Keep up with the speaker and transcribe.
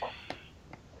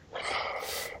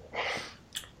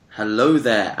Hello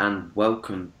there and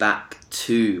welcome back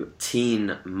to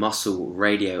Teen Muscle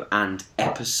Radio and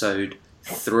episode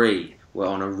 3. We're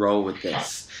on a roll with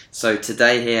this. So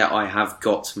today here I have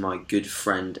got my good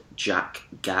friend Jack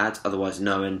Gadd, otherwise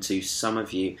known to some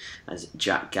of you as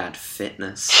Jack Gadd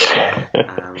Fitness.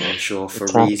 I'm sure for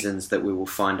reasons that we will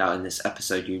find out in this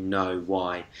episode you know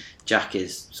why Jack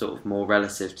is sort of more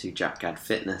relative to Jack Gadd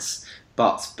Fitness.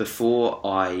 But before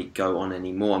I go on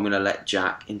any more, I'm going to let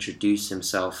Jack introduce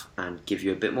himself and give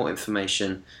you a bit more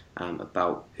information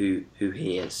about who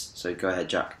he is. So go ahead,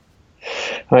 Jack.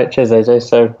 All right, cheers, AJ.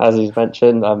 So, as he's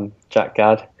mentioned, I'm Jack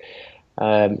Gadd,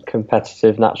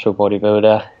 competitive natural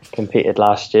bodybuilder. Competed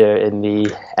last year in the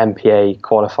MPA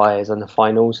qualifiers and the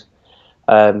finals.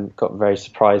 Got very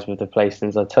surprised with the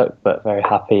placings I took, but very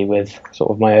happy with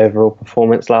sort of my overall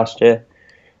performance last year.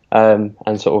 And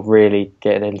sort of really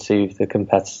getting into the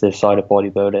competitive side of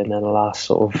bodybuilding in the last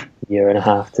sort of year and a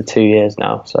half to 2 years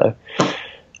now. So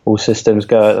all systems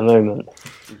go at the moment.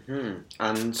 Mm-hmm.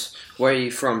 And where are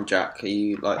you from, Jack? Are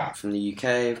you like from the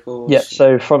UK, of course? Yeah,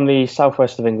 so from the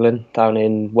southwest of England, down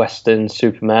in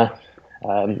Weston-super-Mare.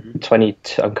 I'm coming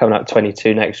up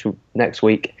 22 next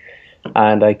week.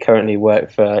 And I currently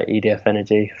work for EDF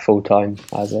Energy full-time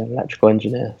as an electrical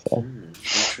engineer. So.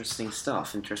 Interesting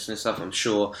stuff. I'm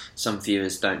sure some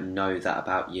viewers don't know that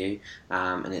about you,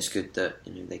 and it's good that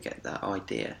they get that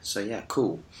idea. So yeah,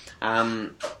 cool.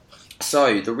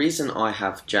 So the reason I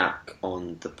have Jack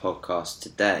on the podcast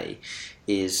today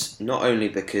is not only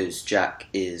because Jack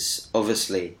is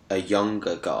obviously a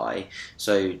younger guy,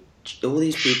 so all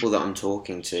these people that I'm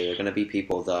talking to are going to be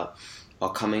people that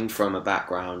are coming from a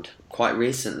background quite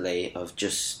recently of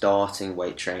just starting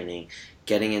weight training,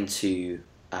 getting into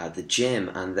the gym,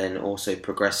 and then also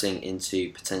progressing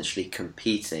into potentially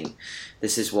competing.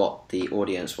 This is what the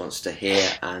audience wants to hear,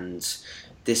 and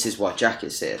this is why Jack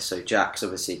is here. So Jack's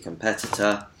obviously a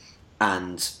competitor,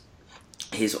 and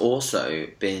he's also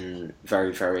been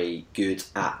very, very good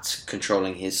at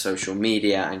controlling his social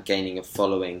media and gaining a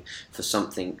following for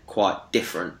something quite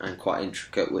different and quite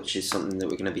intricate, which is something that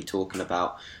we're going to be talking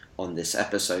about on this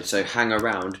episode. So hang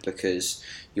around, because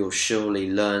you'll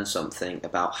surely learn something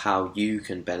about how you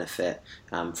can benefit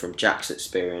from Jack's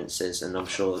experiences, and I'm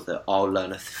sure that I'll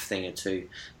learn a thing or two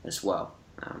as well.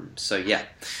 So yeah,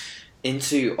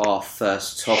 into our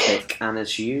first topic, and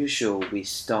as usual we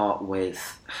start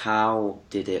with how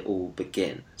did it all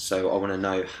begin. So I want to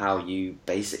know how you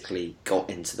basically got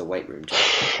into the weight room,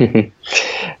 Jack.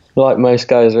 Like most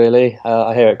guys really,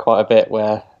 I hear it quite a bit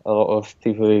where a lot of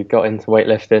people who got into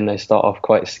weightlifting, they start off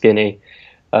quite skinny.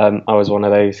 I was one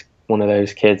of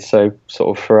those kids, so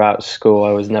sort of throughout school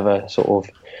I was never sort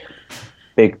of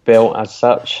big built as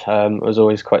such. I was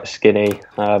always quite skinny.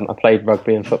 I played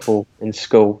rugby and football in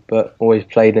school, but always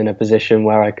played in a position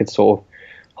where I could sort of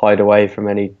hide away from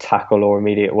any tackle or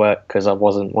immediate work, because I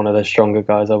wasn't one of the stronger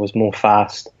guys. I was more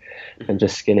fast and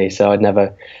just skinny, so I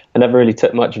never really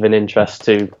took much of an interest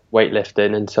to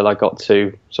weightlifting until I got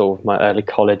to sort of my early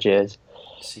college years.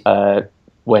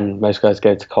 When most guys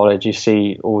go to college, you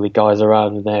see all the guys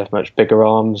around and they have much bigger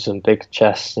arms and big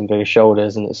chests and bigger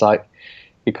shoulders, and it's like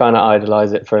you kind of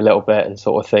idolize it for a little bit and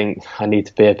sort of think, I need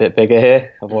to be a bit bigger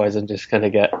here, otherwise I'm just going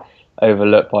to get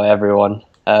overlooked by everyone.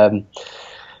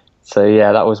 So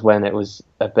yeah, that was when it was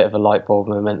a bit of a light bulb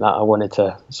moment that I wanted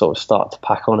to sort of start to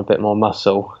pack on a bit more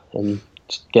muscle and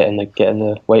just get in the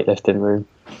weightlifting room.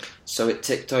 So it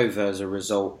ticked over as a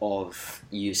result of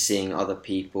you seeing other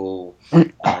people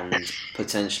and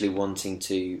potentially wanting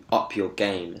to up your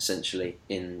game, essentially,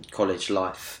 in college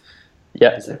life.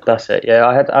 Yeah, that's it. Yeah,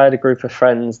 I had a group of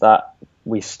friends that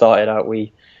we started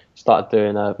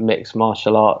doing a mixed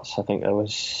martial arts. I think there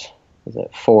was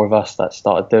 4 of us that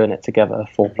started doing it together,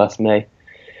 4 plus me.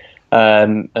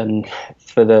 And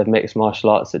for the mixed martial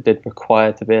arts, it did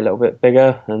require to be a little bit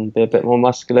bigger and be a bit more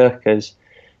muscular, because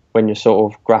when you're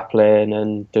sort of grappling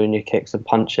and doing your kicks and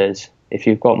punches, if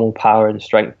you've got more power and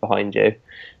strength behind you,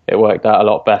 it worked out a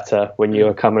lot better when you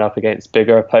were coming up against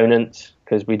bigger opponents,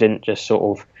 because we didn't just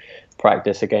sort of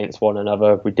practice against one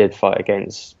another. We did fight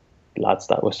against lads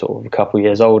that were sort of a couple of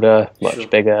years older, much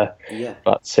bigger,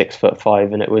 about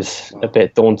 6'5", and it was a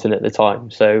bit daunting at the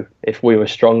time. So if we were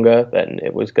stronger, then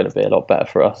it was going to be a lot better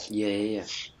for us. Yeah.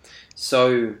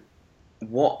 So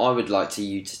what I would like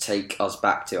you to take us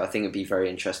back to, I think it'd be very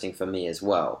interesting for me as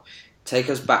well.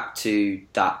 Take us back to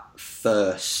that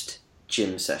first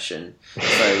gym session.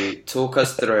 So talk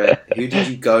us through it. Who did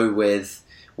you go with?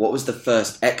 What was the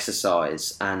first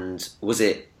exercise, and was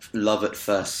it love at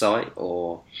first sight,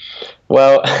 or?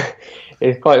 Well,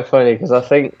 it's quite funny because I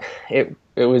think it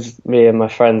was me and my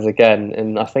friends again,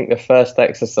 and I think the first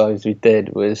exercise we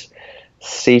did was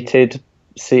seated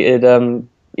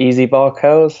easy bar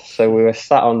curls. So we were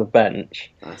sat on the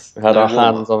bench. Nice. We had No our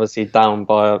warm hands up. obviously down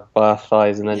by our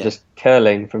thighs, and then Yeah. just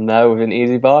curling from there with an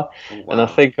easy bar. Oh, And I wow.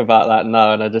 think about that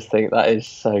now, and I just think that is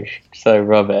so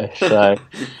rubbish. So,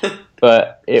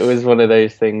 but it was one of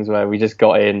those things where we just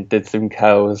got in, did some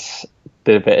curls,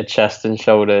 did a bit of chest and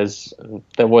shoulders.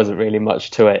 There wasn't really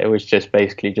much to it. It was just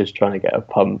basically just trying to get a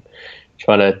pump,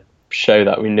 trying to show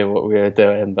that we knew what we were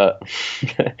doing. But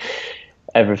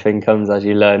everything comes as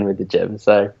you learn with the gym.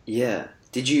 So Yeah.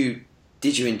 Did you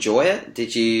enjoy it?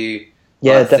 Did you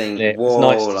yeah, like definitely. think, It was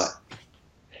whoa, nice. like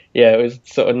Yeah, it was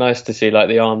sort of nice to see like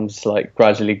the arms like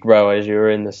gradually grow as you were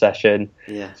in the session.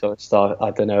 yeah. Sort of start,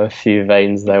 I don't know, a few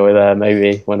veins there were there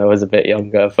maybe when I was a bit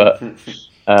younger, but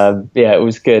yeah, it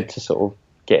was good to sort of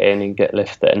get in and get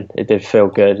lifting. It did feel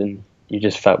good, and you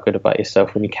just felt good about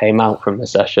yourself when you came out from the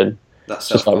session. That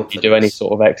Just like when you do any self-confidence.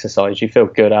 sort of exercise, you feel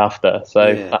good after. So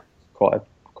Yeah. that's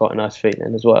quite a nice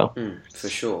feeling as well. For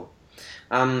sure.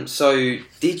 So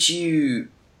did you,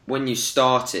 when you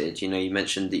started, you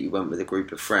mentioned that you went with a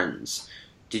group of friends.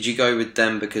 Did you go with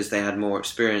them because they had more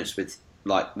experience with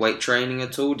like weight training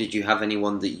at all? Did you have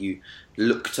anyone that you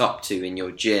looked up to in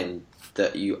your gym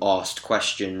that you asked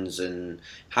questions, and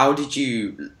how did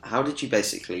you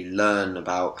basically learn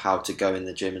about how to go in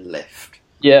the gym and lift?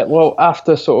 Yeah, well,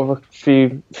 after sort of a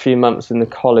few months in the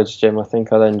college gym, I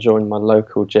think I then joined my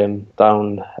local gym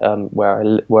down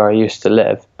where I used to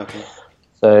live. Okay.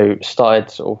 So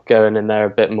started sort of going in there a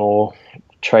bit more,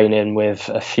 training with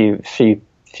a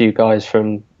few guys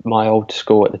from my old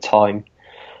school at the time.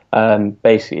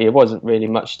 Basically, it wasn't really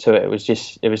much to it.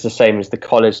 It was the same as the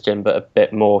college gym, but a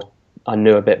bit more. I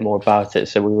knew a bit more about it,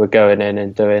 so we were going in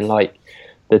and doing like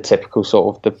the typical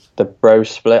sort of the bro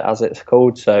split, as it's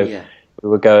called. So Yeah. we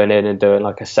were going in and doing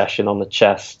like a session on the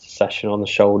chest, session on the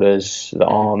shoulders, the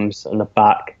arms, and the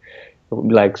back.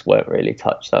 Legs weren't really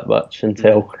touched that much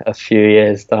until a few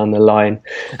years down the line.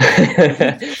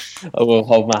 I will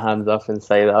hold my hands up and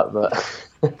say that,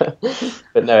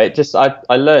 but no,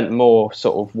 I learned more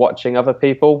sort of watching other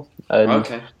people, and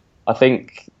Okay. I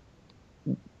think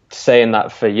saying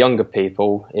that for younger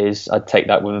people is I'd take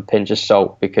that with a pinch of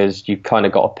salt, because you've kind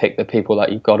of got to pick the people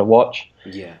that you've got to watch.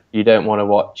 Yeah. You don't want to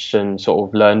watch and sort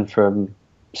of learn from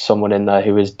someone in there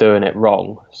who is doing it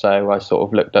wrong. So I sort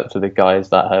of looked up to the guys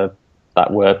that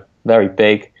were very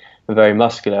big and very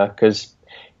muscular, because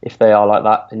if they are like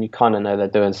that, then you kind of know they're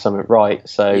doing something right.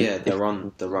 So Yeah, they're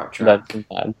on the right learn track. from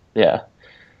them. Yeah,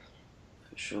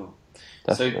 For sure.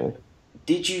 definitely. So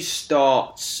did you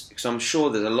start, because I'm sure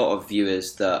there's a lot of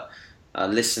viewers that are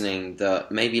listening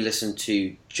that maybe listen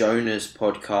to Jonah's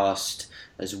podcast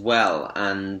as well,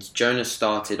 and Jonah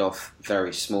started off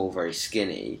very small, very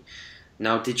skinny.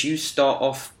 Now, did you start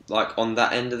off like on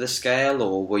that end of the scale,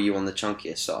 or were you on the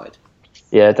chunkier side?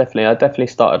 Yeah, definitely. I definitely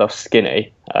started off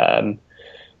skinny. I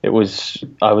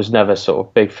was never sort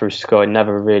of big through school. I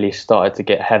never really started to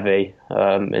get heavy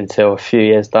until a few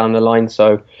years down the line.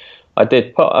 So I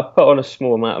put on a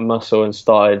small amount of muscle and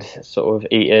started sort of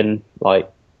eating like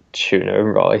tuna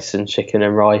and rice and chicken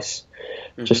and rice,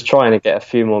 just trying to get a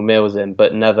few more meals in,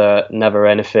 but never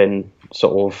anything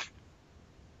sort of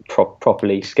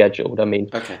properly scheduled. I mean,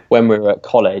 Okay. when we were at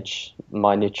college,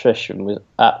 my nutrition was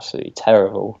absolutely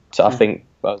terrible. So I think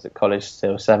I was at college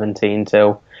till 17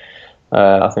 till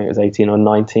I think it was 18 or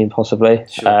 19 possibly.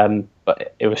 Sure.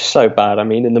 But it was so bad. I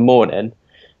mean, in the morning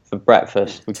for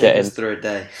breakfast, we'd Take get us in. through a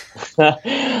day.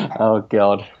 Oh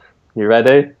God, you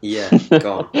ready? Yeah,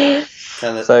 go on.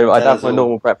 So I'd Tell have us my all.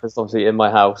 normal breakfast obviously in my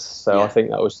house. So I Yeah. think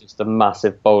that was just a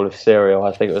massive bowl of cereal.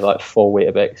 I think it was like 4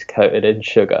 Weetabix coated in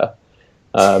sugar.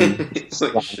 With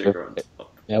Slammed sugar on with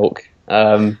top. milk.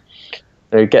 So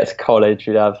we'd get to college,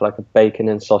 we'd have like a bacon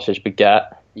and sausage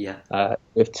baguette Yeah.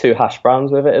 with 2 hash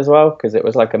browns with it as well, because it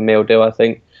was like a meal deal, I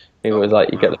think. I think it was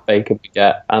like you get the bacon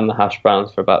baguette and the hash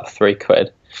browns for about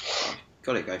 £3.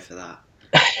 Gotta go for that.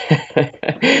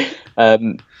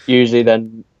 Usually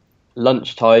then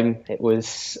lunchtime, it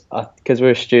was because we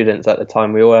were students at the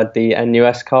time, we all had the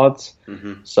NUS cards.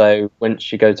 So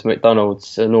once you go to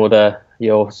McDonald's and order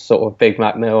your sort of Big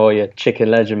Mac meal or your chicken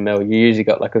legend meal, you usually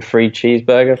got like a free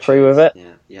cheeseburger free with it.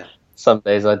 Yeah, yeah. Some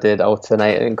days I did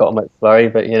alternate and got a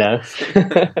McFlurry, but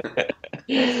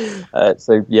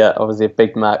so yeah, obviously a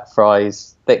Big Mac,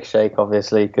 fries, thick shake,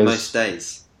 obviously, because Most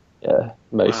days. yeah,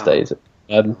 most Wow. days.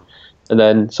 And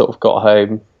then sort of got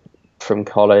home from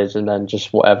college, and then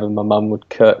just whatever my mum would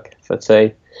cook for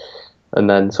tea, and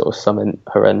then sort of something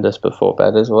horrendous before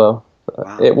bed as well.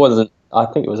 Wow. It wasn't. I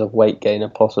think it was a weight gainer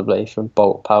possibly from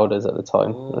bulk powders at the time.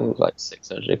 I think it was like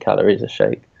 600 calories a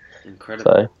shake.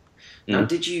 Incredible. So Now,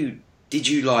 did you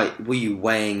were you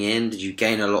weighing in? Did you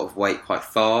gain a lot of weight quite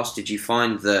fast? Did you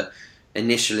find that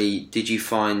initially,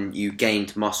 you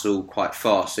gained muscle quite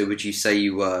fast? So would you say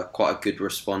you were quite a good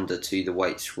responder to the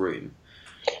weights room?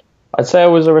 I'd say I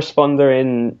was a responder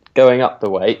in going up the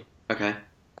weight. Okay.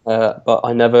 But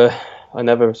I never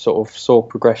sort of saw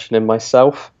progression in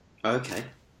myself. Okay.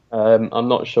 I'm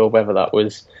not sure whether that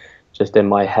was just in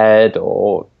my head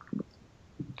or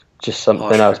just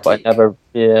something else, but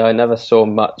I never saw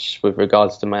much with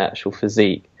regards to my actual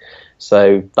physique.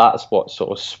 So that's what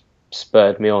sort of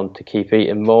spurred me on to keep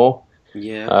eating more.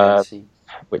 Yeah, okay, I see.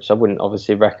 Which I wouldn't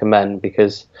obviously recommend,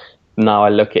 because now I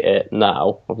look at it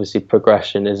now, obviously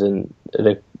progression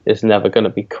it's never going to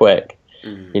be quick.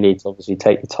 You need to obviously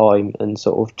take the time and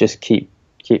sort of just keep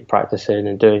practicing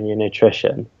and doing your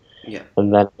nutrition. Yeah.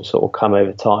 And then it'll sort of come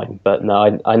over time. But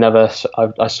no,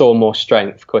 I saw more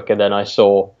strength quicker than I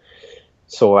saw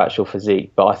actual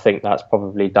physique. But I think that's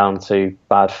probably down to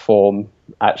bad form,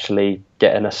 actually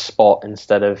getting a spot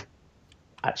instead of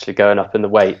actually going up in the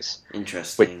weights.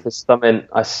 Interesting. Which is something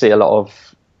I see a lot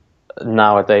of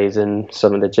nowadays in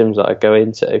some of the gyms that I go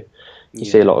into. You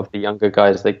see a lot of the younger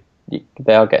guys, they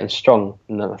are getting strong.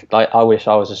 I wish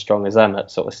I was as strong as them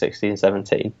at sort of 16,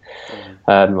 17.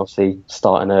 Obviously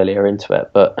starting earlier into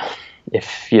it, but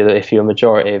if your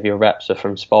majority of your reps are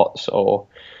from spots, or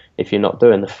if you're not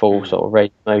doing the full sort of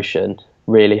range of motion,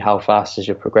 really how fast is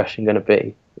your progression going to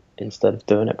be instead of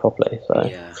doing it properly? So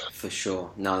yeah, for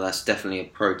sure. No, that's definitely a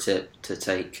pro tip to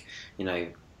take.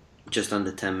 Just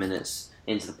under 10 minutes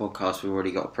into the podcast, we've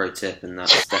already got a pro tip, and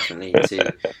that's definitely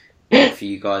for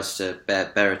you guys to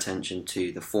bear attention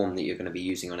to the form that you're going to be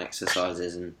using on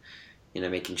exercises, and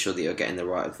making sure that you're getting the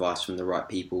right advice from the right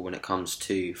people when it comes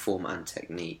to form and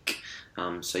technique.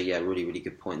 So yeah, really, really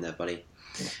good point there, buddy.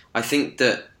 I think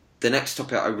that the next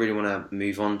topic I really want to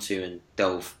move on to and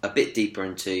delve a bit deeper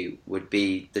into would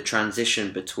be the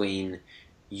transition between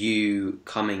you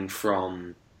coming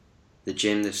from the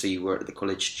gym. So you were at the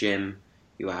college gym,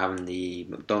 you were having the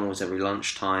McDonald's every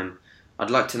lunchtime. I'd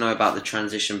like to know about the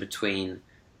transition between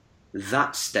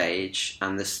that stage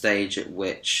and the stage at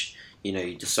which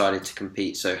you decided to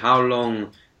compete. So how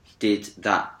long did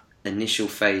that initial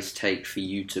phase take for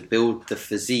you to build the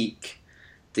physique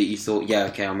that you thought, yeah,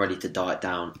 okay, I'm ready to diet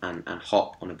down and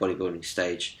hop on a bodybuilding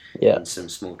stage in some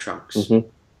small trunks? Mm-hmm.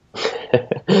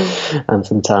 And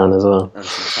some tan as well. And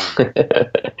some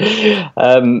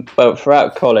tan. But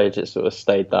throughout college, it sort of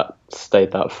stayed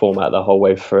that format the whole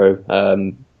way through.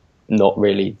 Not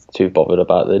really too bothered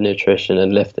about the nutrition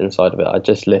and lifting side of it. I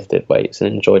just lifted weights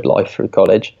and enjoyed life through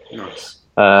college. Nice.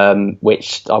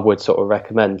 Which I would sort of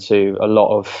recommend to a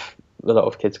lot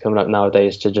of kids coming up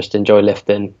nowadays, to just enjoy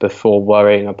lifting before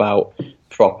worrying about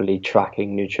properly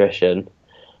tracking nutrition.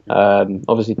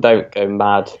 Obviously, don't go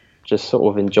mad. Just sort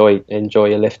of enjoy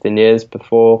your lifting years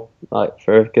before, like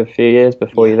for a good few years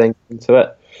before you then get into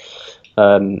it.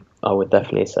 I would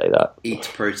definitely say that. Eat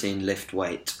protein, lift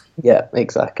weight. Yeah,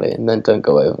 exactly, and then don't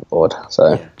go overboard.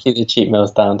 So keep your cheat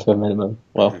meals down to a minimum.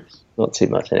 Well, not too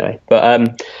much anyway.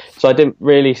 But so I didn't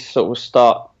really sort of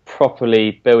start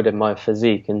properly building my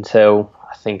physique until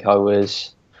I think I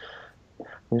was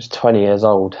 20 years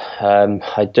old.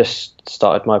 I just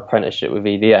started my apprenticeship with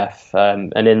EDF,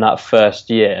 and in that first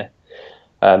year,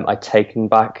 I'd taken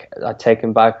back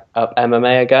up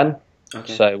MMA again.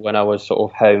 Okay. So when I was sort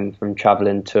of home from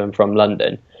travelling to and from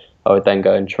London, I would then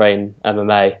go and train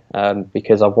MMA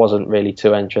because I wasn't really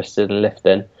too interested in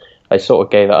lifting. I sort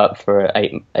of gave it up for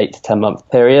an 8 to 10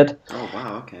 month period. Oh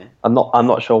wow, okay. I'm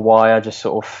not sure why. I just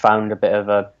sort of found a bit of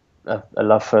a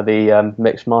love for the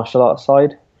mixed martial arts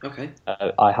side. Okay.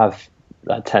 I have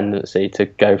that tendency to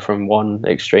go from one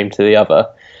extreme to the other,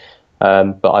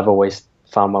 but I've always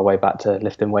found my way back to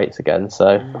lifting weights again.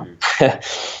 So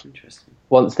interesting.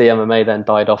 Once the MMA then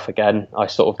died off again, I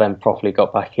sort of then properly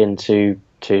got back into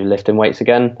lifting weights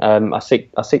again. I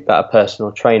seeked out a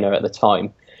personal trainer at the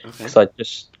time because I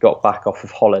just got back off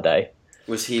of holiday.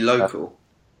 Was he local?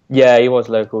 Yeah, he was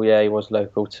local. Yeah, he was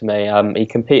local to me. He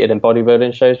competed in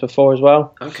bodybuilding shows before as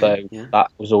well. Okay, so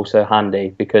that was also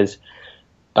handy because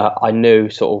I knew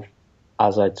sort of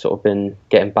as I'd sort of been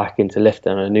getting back into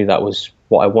lifting, I knew that was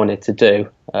what I wanted to do.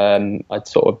 I'd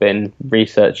sort of been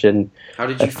researching. How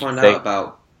did you find out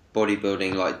about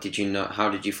bodybuilding? Like, did you know? How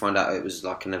did you find out it was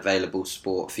like an available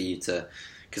sport for you to?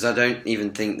 Because I don't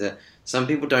even think that some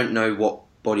people don't know what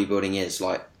bodybuilding is.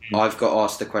 Like, I've got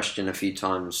asked the question a few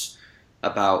times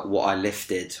about what I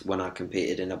lifted when I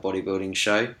competed in a bodybuilding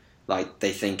show. Like,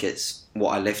 they think it's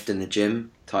what I lift in the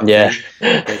gym type thing.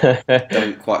 They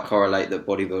don't quite correlate that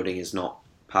bodybuilding is not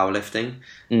powerlifting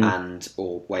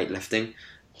or weightlifting.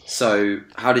 So,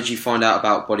 how did you find out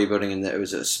about bodybuilding and that it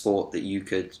was a sport that you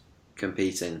could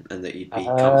compete in and that you'd be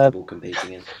comfortable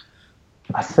competing in?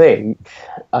 I think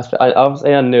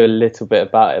obviously I knew a little bit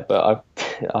about it, but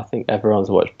I think everyone's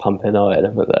watched Pumping Iron,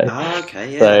 haven't they? Ah,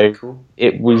 okay, yeah, So cool.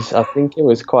 I think it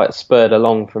was quite spurred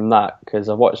along from that because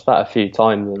I watched that a few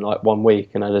times in like 1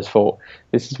 week, and I just thought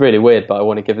this is really weird, but I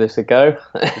want to give this a go.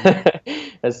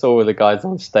 I saw all the guys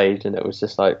on stage, and it was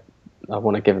just like I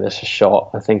want to give this a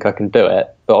shot. I think I can do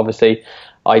it, but obviously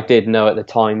I did know at the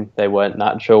time they weren't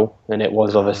natural, and it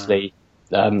was obviously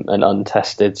an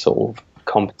untested sort of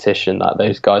competition that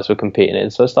those guys were competing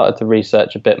in. So I started to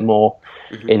research a bit more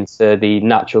into the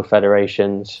natural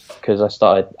federations because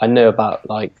I knew about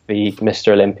like the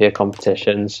Mr. Olympia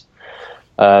competitions.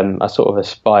 I sort of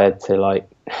aspired to like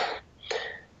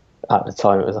at the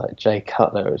time it was like Jay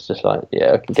Cutler. It was just like,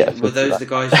 yeah, I can get. Were those the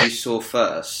guys you saw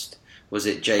first? Was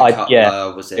it Jay Cutler?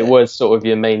 Yeah, was it was sort of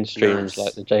your mainstreams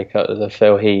like the Jay Cutler, the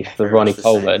Phil Heath, the Ronnie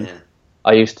Coleman. Same, yeah.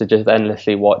 I used to just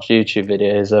endlessly watch YouTube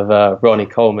videos of Ronnie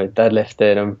Coleman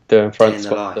deadlifting and doing front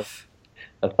squats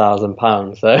of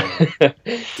 £1,000. So,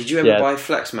 did you ever buy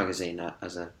Flex magazine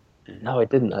as a? No, I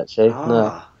didn't actually.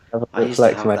 No, I used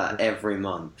to have that every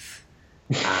month,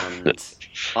 and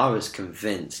I was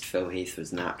convinced Phil Heath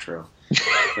was natural.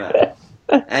 But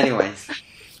anyways,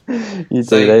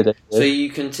 so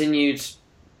you continued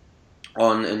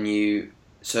on, and you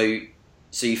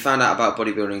found out about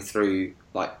bodybuilding through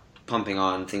like Pumping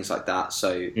Iron, things like that.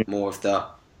 So more of the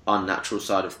unnatural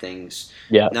side of things.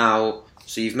 Yeah. Now,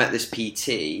 so you've met this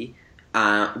PT.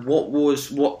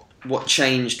 What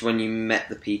changed when you met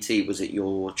the PT? Was it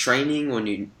your training or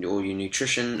your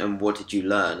nutrition, and what did you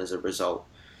learn as a result?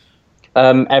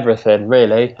 Everything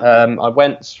really. I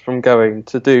went from going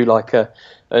to do like an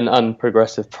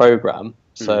unprogressive program,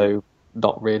 so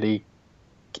not really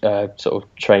sort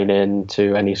of training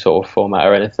to any sort of format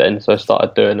or anything. So I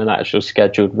started doing an actual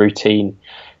scheduled routine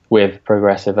with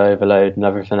progressive overload and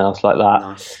everything else like that.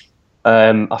 Nice.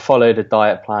 I followed a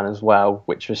diet plan as well,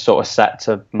 which was sort of set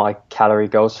to my calorie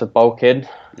goals for bulking.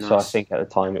 Nice. So I think at the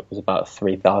time it was about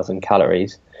 3,000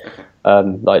 calories,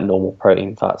 like normal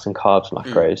protein, fats and carbs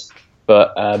macros.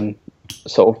 But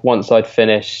sort of once I'd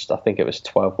finished, I think it was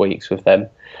 12 weeks with them,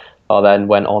 I then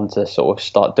went on to sort of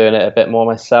start doing it a bit more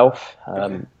myself.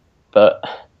 But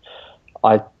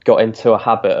I got into a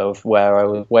habit of where I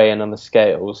was weighing on the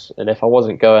scales, and if I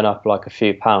wasn't going up like a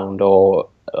few pound or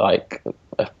like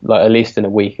at least in a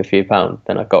week a few pounds,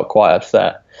 then I got quite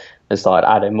upset and started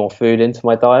adding more food into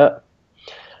my diet.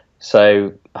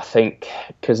 So I think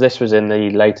because this was in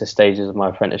the later stages of my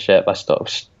apprenticeship, I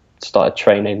started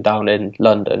training down in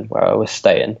London where I was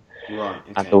staying. Right,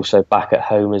 okay. And also back at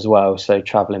home as well, so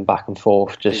travelling back and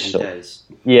forth, just just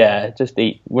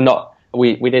eat.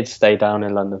 We did stay down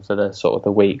in London for the sort of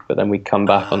the week, but then we'd come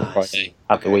back on the Friday,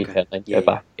 have the weekend, and go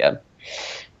back again.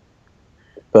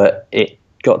 But it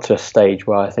got to a stage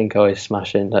where I think I was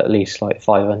smashing at least like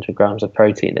 500 grams of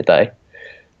protein a day.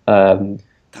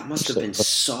 That must have been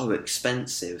so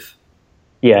expensive.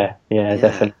 Yeah,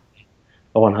 definitely,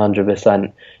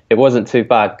 100%. It wasn't too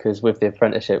bad because with the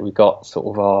apprenticeship we got sort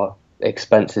of our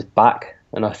expenses back,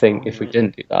 and I think if we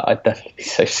didn't do that, I'd definitely be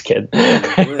so skinned.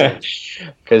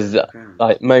 Because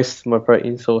like most of my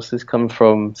protein sources come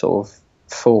from sort of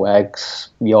full eggs,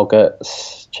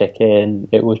 yogurts, chicken.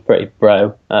 It was pretty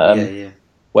bro.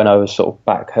 When I was sort of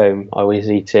back home, I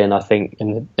was eating, I think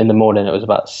in the morning it was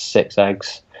about 6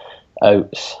 eggs,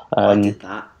 oats. I did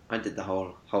that. I did the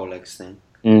whole eggs thing.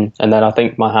 And then I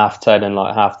think my half 10 and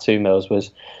like half 2 meals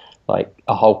was like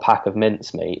a whole pack of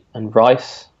mincemeat and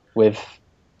rice with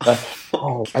A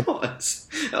whole pack of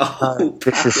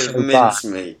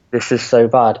mincemeat. This is so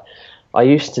bad. I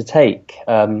used to take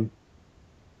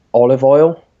olive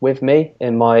oil with me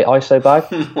in my ISO bag.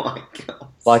 Oh my God.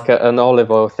 Like an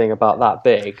olive oil thing about that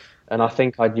big, and I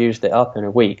think I'd used it up in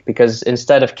a week because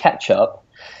instead of ketchup,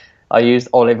 I used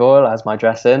olive oil as my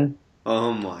dressing.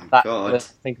 Oh my God.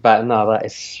 Think about it now, that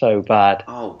is so bad.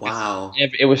 Oh wow.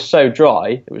 It was so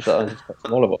dry, it was like I just put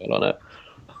some olive oil on it.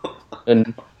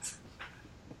 And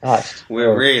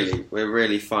we're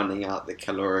really finding out the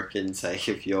caloric intake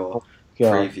of your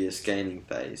previous gaining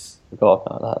phase. I forgot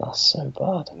about that, that's so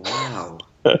bad. Wow.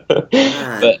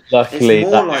 Man, but luckily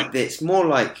it's more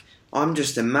like I'm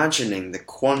just imagining the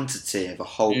quantity of a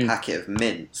whole packet of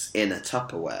mints in a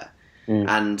Tupperware.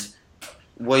 And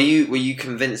were you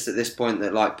convinced at this point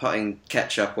that like putting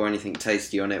ketchup or anything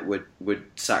tasty on it would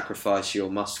sacrifice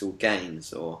your muscle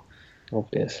gains? Or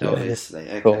obviously.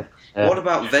 Okay. Cool. Yeah. What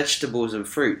about vegetables and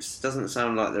fruits? Doesn't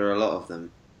sound like there are a lot of them.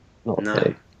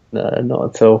 Not No,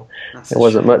 not at all. That's There a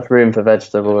wasn't shame. much room for Your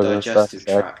vegetables and stuff. digestive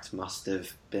So. tract must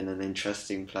have been an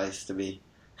interesting place to be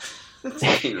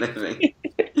to be living.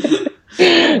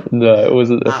 No, it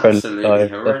wasn't a friendly Absolutely time.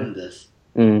 horrendous.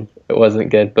 It wasn't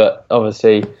good, but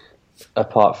obviously,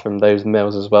 apart from those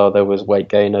meals as well, there was weight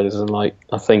gainers and like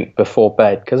I think before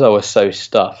bed because I was so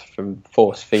stuffed from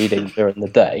force feeding during the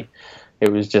day,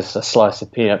 it was just a slice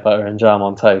of peanut butter and jam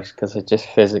on toast because I just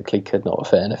physically could not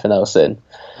fit anything else in.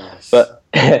 Nice. But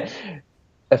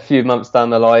a few months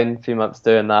down the line, a few months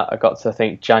doing that, I got to I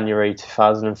think January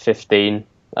 2015.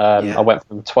 I Yeah. went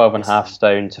from 12 and a half Listen.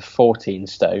 stone to 14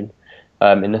 stone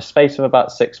in the space of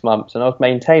about 6 months, and I was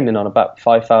maintaining on about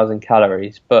 5,000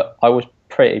 calories, but I was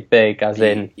pretty big, as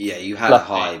in Yeah, you had a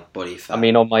fluffy. high body fat. I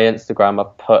mean, on my Instagram, I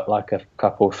put like a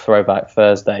couple throwback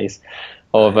Thursdays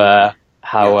of Yeah, I've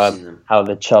how seen them. how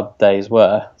the chub days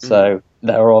were. So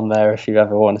they're on there if you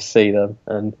ever want to see them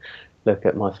and look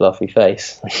at my fluffy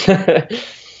face.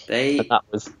 And that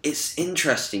was It's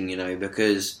interesting,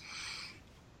 because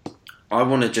I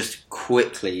want to just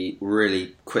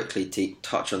really quickly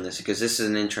touch on this because this is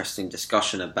an interesting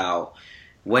discussion about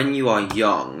when you are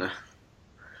young.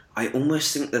 I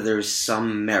almost think that there is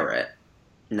some merit.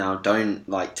 Now, don't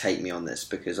take me on this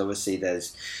because obviously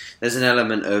there's an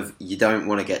element of you don't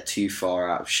want to get too far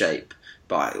out of shape,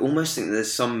 but I almost think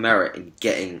there's some merit in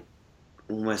getting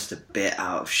almost a bit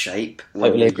out of shape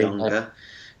when totally you're agree, mate. younger,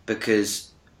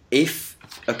 because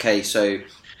so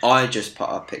I just put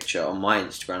a picture on my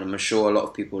Instagram. I'm sure a lot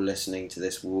of people listening to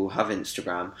this will have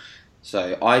Instagram.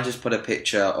 So I just put a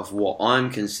picture of what I'm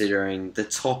considering the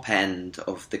top end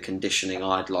of the conditioning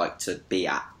I'd like to be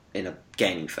at in a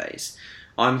gaining phase.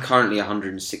 I'm currently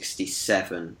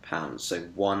 167 pounds, so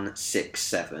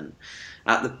 167.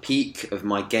 At the peak of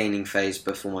my gaining phase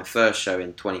before my first show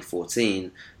in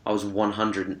 2014, I was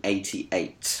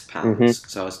 188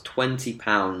 pounds. So I was 20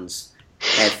 pounds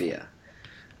heavier.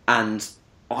 And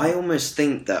I almost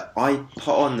think that I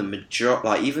put on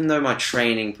the even though my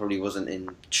training probably wasn't in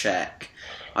check,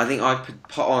 I think I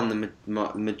put on the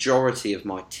majority of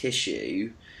my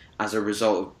tissue as a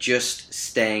result of just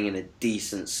staying in a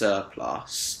decent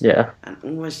surplus. Yeah. And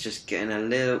almost just getting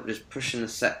just pushing the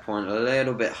set point a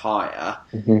little bit higher.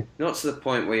 Not to the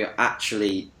point where you're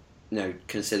actually,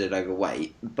 considered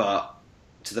overweight, but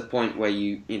to the point where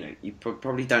you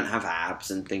probably don't have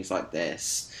abs and things like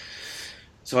this.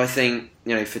 So I think,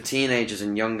 for teenagers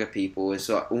and younger people, it's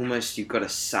like almost you've got to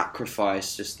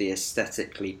sacrifice just the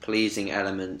aesthetically pleasing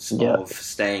elements of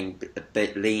staying a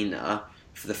bit leaner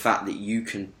for the fact that you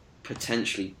can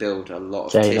potentially build a lot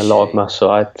of Gain tissue. a lot of muscle.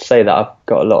 I'd say that I've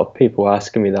got a lot of people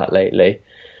asking me that lately.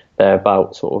 They're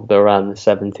about sort of around the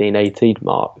 17, 18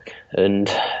 mark, and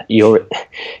you're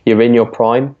in your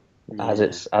prime, as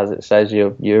it says.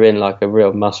 You're in like a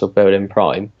real muscle building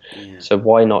prime. Yeah. So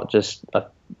why not just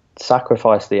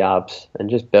sacrifice the abs and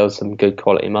just build some good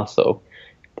quality muscle?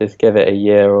 Just give it a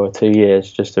year or 2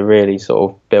 years just to really sort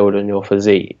of build on your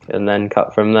physique, and then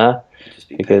cut from there. Just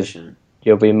be because patient.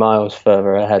 You'll be miles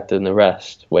further ahead than the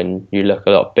rest when you look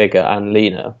a lot bigger and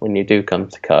leaner when you do come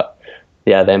to cut.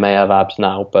 Yeah, they may have abs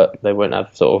now, but they won't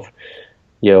have sort of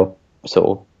your sort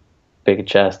of bigger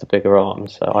chest, bigger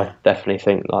arms. So I definitely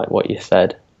think, like what you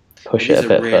said, push it a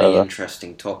bit further. It is a really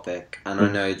interesting topic, and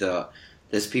I know that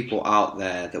there's people out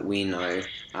there that we know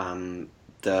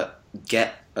that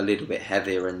get a little bit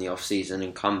heavier in the off season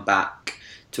and come back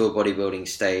to a bodybuilding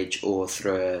stage or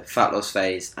through a fat loss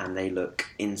phase, and they look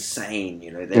insane.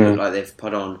 They look like they've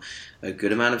put on a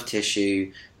good amount of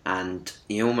tissue, and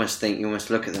you almost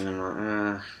look at them and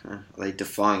are they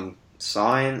defying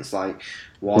science? Like,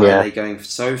 why are they going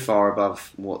so far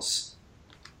above what's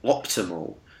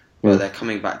optimal, but they're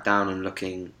coming back down and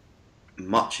looking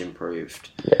much improved?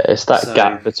 Yeah, it's that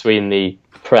gap between the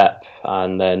prep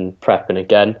and then prepping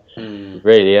again.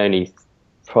 Really only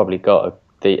probably got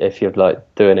if you're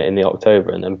doing it in the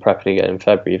October and then prepping again in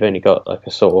February, you've only got like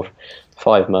a sort of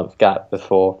 5-month gap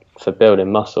for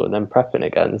building muscle and then prepping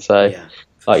again. So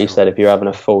you said, if you're having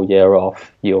a full year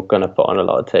off, you're going to put on a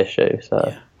lot of tissue.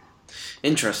 So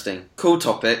interesting, cool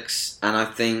topics. And I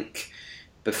think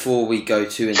before we go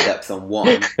too in depth on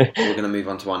one, we're going to move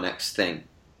on to our next thing.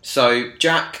 So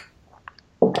Jack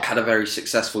had a very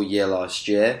successful year last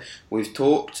year. We've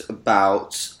talked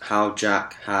about how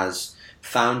Jack has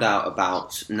found out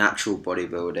about natural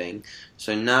bodybuilding.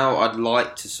 So now I'd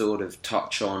like to sort of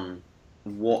touch on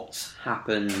what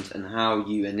happened and how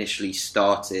you initially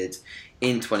started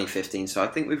in 2015. So I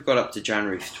think we've got up to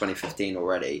January 2015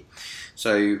 already.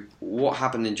 So what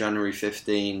happened in January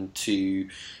 15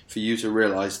 for you to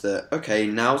realise that, okay,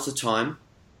 now's the time,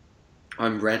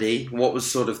 I'm ready? What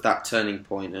was sort of that turning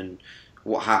point, and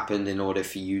what happened in order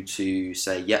for you to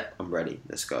say, "Yep, I'm ready.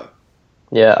 Let's go"?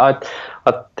 Yeah,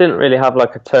 I didn't really have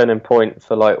like a turning point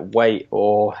for like weight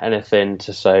or anything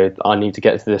to say I need to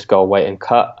get to this goal weight and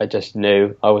cut. I just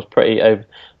knew I was pretty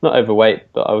not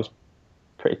overweight, but I was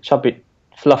pretty chubby,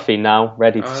 fluffy now,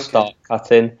 ready to start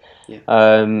cutting. Yeah.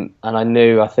 And I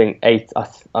knew, I think I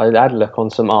had a look on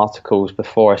some articles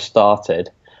before I started.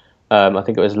 I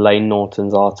think it was Lane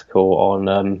Norton's article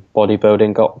on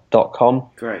bodybuilding.com,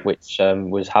 Great. which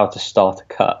was how to start a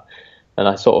cut. And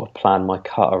I sort of planned my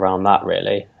cut around that,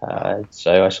 really.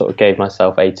 So I sort of gave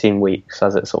myself 18 weeks,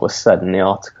 as it sort of said in the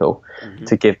article,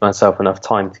 to give myself enough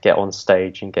time to get on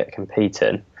stage and get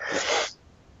competing.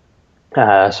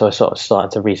 So I sort of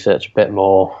started to research a bit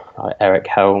more, like Eric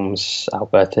Helms,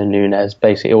 Alberto Nunez,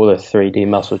 basically all the 3D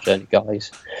Muscle Journey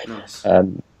guys. Nice.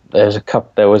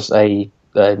 There was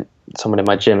someone in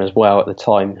my gym as well at the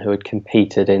time who had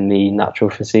competed in the Natural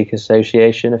Physique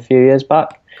Association a few years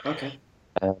back. Okay.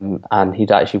 And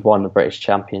he'd actually won the British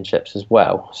Championships as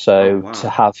well. So to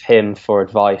have him for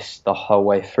advice the whole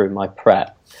way through my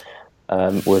prep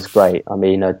was great. I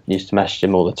mean, I used to message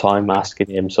him all the time, asking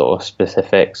him sort of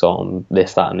specifics on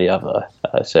this, that, and the other.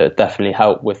 So it definitely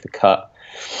helped with the cut.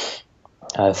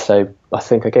 So I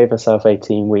think I gave myself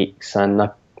 18 weeks, and I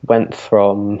went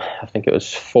from, I think it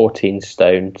was 14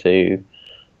 stone to,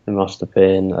 it must have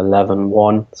been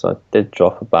 11.1. So I did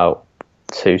drop about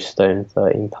 2 stone,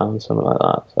 13 pounds, something like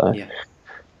that. So,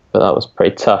 but that was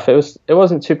pretty tough. It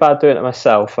wasn't too bad doing it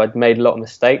myself. I'd made a lot of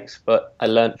mistakes, but I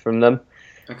learnt from them.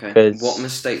 Okay. What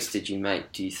mistakes did you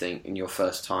make, do you think, in your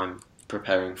first time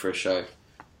preparing for a show?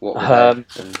 What were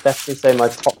they? Definitely say my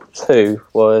top 2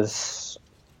 was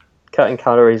cutting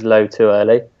calories low too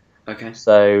early. Okay.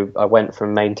 So I went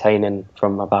from maintaining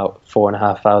from about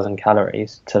 4,500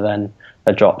 calories to then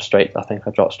I dropped straight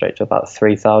to about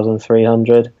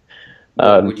 3,300.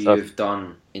 What would you have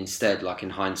done instead, like in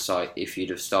hindsight, if you'd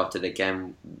have started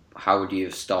again? How would you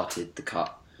have started the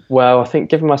cut? Well, I think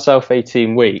giving myself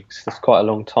 18 weeks, that's quite a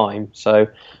long time. So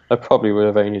I probably would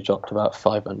have only dropped about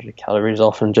 500 calories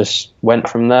off and just went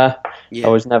from there. Yeah. I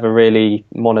was never really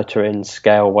monitoring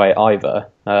scale weight either,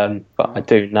 but I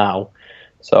do now.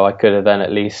 So I could have then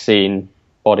at least seen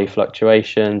body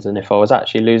fluctuations and if I was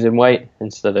actually losing weight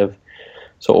instead of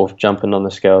sort of jumping on the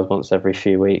scales once every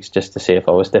few weeks just to see if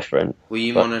I was different. Were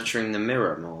you monitoring the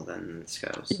mirror more than the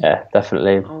scales? Yeah,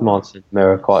 definitely monitored the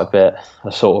mirror quite a bit. I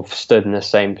sort of stood in the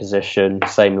same position,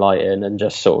 same lighting, and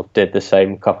just sort of did the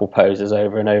same couple poses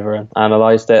over and over and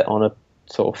analysed it on a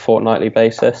sort of fortnightly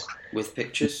basis. With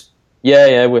pictures?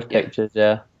 Yeah, with pictures,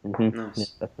 yeah. Mm-hmm. Nice. Yeah,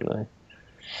 definitely.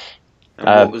 And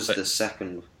what was the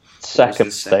second? Second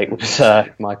mistake was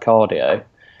my cardio.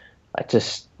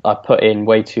 I put in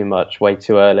way too much, way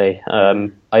too early.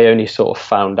 I only sort of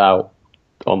found out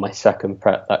on my second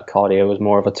prep that cardio was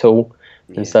more of a tool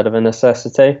instead of a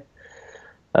necessity.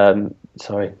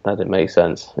 Sorry, that didn't make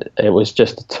sense. It was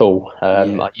just a tool.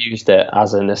 I used it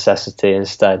as a necessity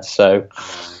instead. So,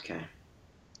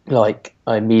 like,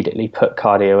 I immediately put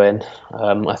cardio in.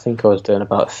 I think I was doing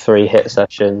about 3 HIIT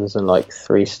sessions and like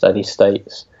 3 steady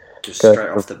states. Just straight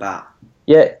off the bat?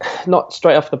 Yeah, not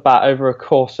straight off the bat over a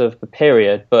course of the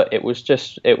period, but it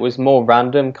was more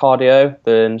random cardio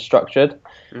than structured.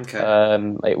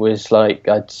 Okay. It was like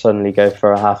I'd suddenly go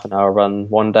for a half an hour run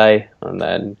one day and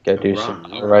then go do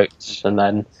some rotes and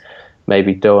then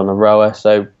maybe do on a rower.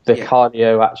 So the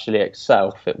cardio actually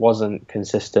itself, it wasn't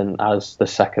consistent as the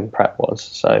second prep was.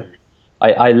 So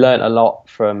I learned a lot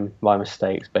from my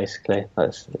mistakes, basically.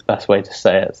 That's the best way to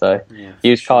say it. So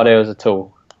use cardio as a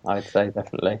tool. I'd say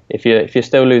definitely. If you're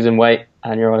still losing weight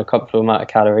and you're on a comfortable amount of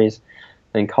calories,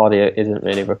 then cardio isn't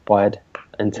really required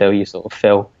until you sort of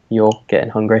feel you're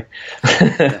getting hungry.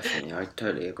 Definitely, I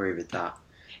totally agree with that.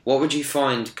 What would you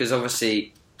find? Because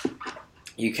obviously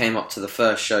you came up to the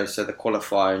first show, so the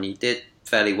qualifier, and you did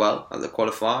fairly well at the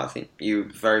qualifier. I think you were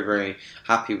very, very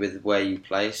happy with where you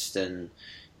placed and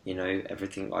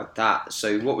everything like that.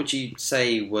 So what would you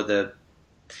say were the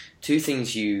 2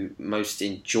 things you most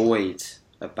enjoyed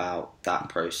about that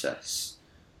process?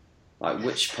 Like,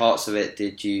 which parts of it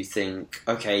did you think,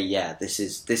 okay, yeah, this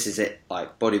is it,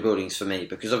 like, bodybuilding's for me?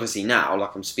 Because obviously now,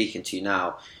 like I'm speaking to you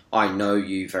now, I know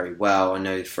you very well. I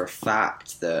know for a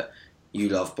fact that you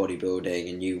love bodybuilding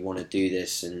and you want to do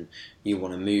this and you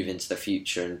want to move into the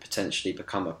future and potentially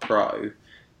become a pro.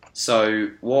 So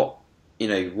what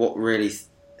really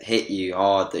hit you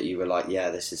hard that you were like, yeah,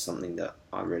 this is something that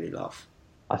I really love?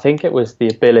 I think it was the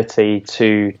ability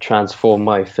to transform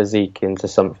my physique into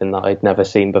something that I'd never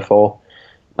seen before.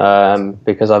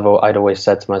 Because I'd always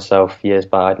said to myself years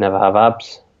back I'd never have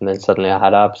abs, and then suddenly I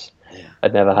had abs.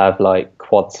 I'd never have like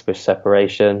quads with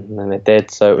separation, and it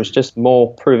did. So it was just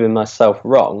more proving myself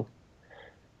wrong,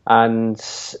 and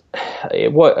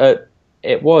it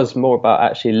was more about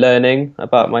actually learning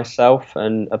about myself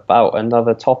and about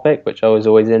another topic which I was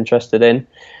always interested in.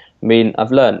 I mean,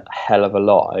 I've learned a hell of a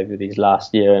lot over these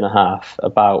last year and a half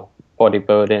about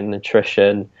bodybuilding,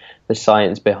 nutrition, the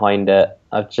science behind it.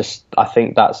 I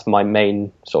think that's my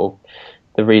main sort of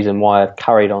the reason why I've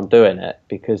carried on doing it,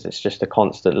 because it's just a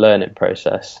constant learning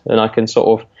process, and I can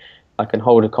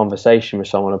hold a conversation with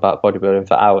someone about bodybuilding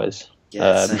for hours.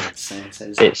 Yeah, same.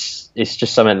 It's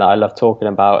just something that I love talking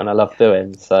about and I love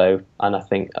doing. So, and I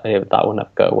think that will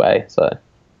never go away. So,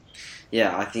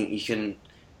 yeah, I think you can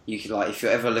like, if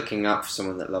you're ever looking up for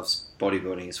someone that loves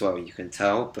bodybuilding as well, you can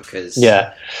tell, because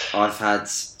I've had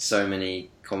so many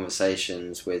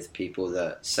conversations with people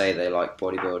that say they like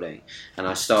bodybuilding, and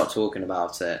I start talking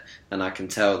about it, and I can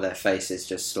tell their face is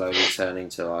just slowly turning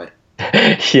to like,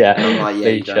 yeah, and I'm like, yeah,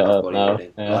 you don't love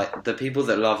bodybuilding. Yeah. Like the people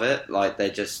that love it, like they're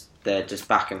just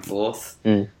back and forth.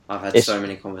 I've had so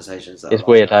many conversations. It's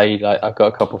weird how I've got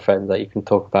a couple of friends that you can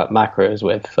talk about macros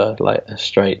with for like a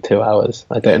straight 2 hours.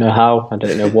 I don't know how. I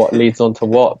don't know what leads on to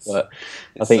what, but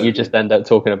I think you just end up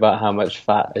talking about how much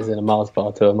fat is in a Mars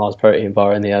bar to a Mars protein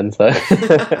bar in the end. So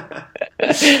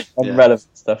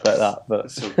relevant stuff like that. But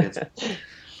it's all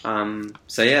good.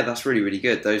 So yeah, that's really, really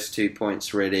good. Those 2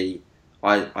 points really,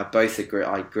 I both agree.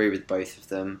 I agree with both of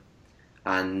them,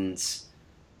 and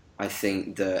I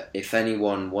think that if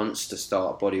anyone wants to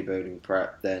start bodybuilding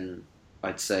prep, then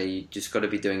I'd say you just got to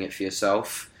be doing it for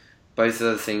yourself. Both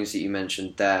of the things that you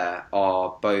mentioned there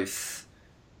are both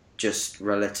just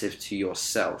relative to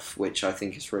yourself, which I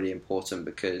think is really important,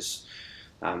 because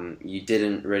you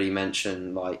didn't really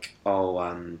mention like,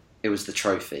 it was the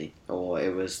trophy, or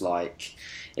it was the,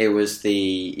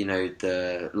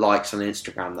 the likes on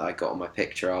Instagram that I got on my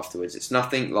picture afterwards. It's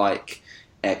nothing like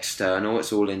external,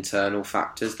 it's all internal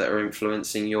factors that are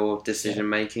influencing your decision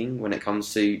making when it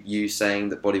comes to you saying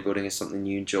that bodybuilding is something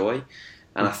you enjoy.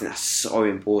 And I think that's so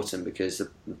important, because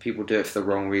people do it for the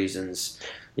wrong reasons.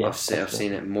 I've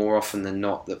seen it more often than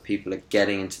not that people are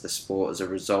getting into the sport as a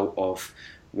result of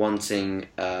wanting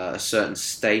a certain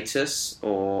status,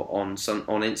 or on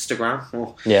Instagram,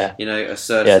 or a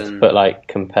certain to put like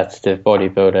competitive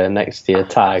bodybuilder next to your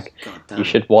tag. You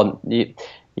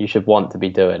should want to be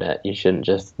doing it. You shouldn't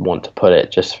just want to put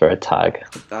it just for a tag.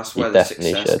 That's where the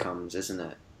success comes, isn't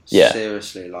it? Yeah.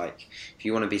 Seriously, like, if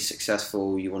you want to be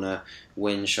successful, you want to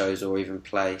win shows or even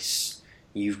place,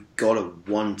 you've got to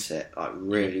want it, like,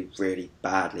 really, really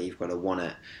badly. You've got to want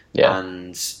it. Yeah.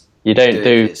 And you don't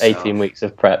do 18 weeks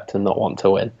of prep to not want to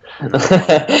win.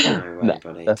 No way,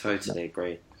 buddy. Totally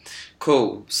agree.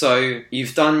 Cool. So,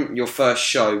 you've done your first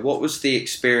show. What was the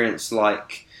experience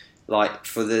like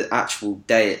for the actual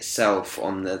day itself,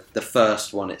 on the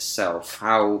first one itself?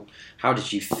 How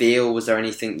did you feel? Was there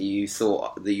anything that you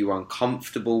thought that you were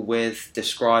uncomfortable with?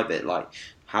 Describe it. Like,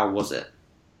 how was it?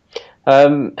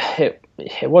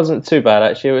 It wasn't too bad,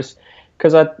 actually. It was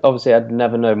because I'd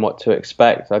never known what to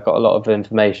expect. I got a lot of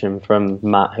information from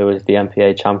Matt, who was the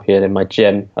MPA champion in my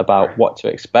gym, about what to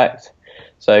expect.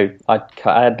 So I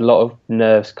had a lot of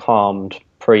nerves calmed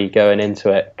going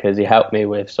into it, because he helped me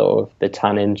with sort of the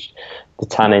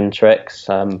tanning tricks,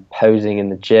 posing in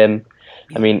the gym.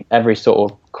 I mean, every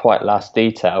sort of quite last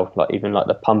detail, like even like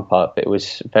the pump up, it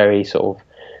was very sort of,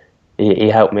 he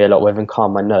helped me a lot with and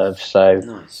calm my nerves. So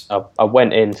nice. I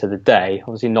went into the day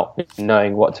obviously not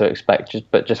knowing what to expect,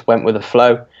 but just went with the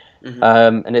flow.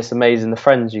 And it's amazing the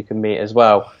friends you can meet as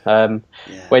well.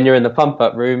 When you're in the pump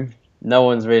up room, no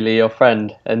one's really your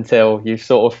friend until you've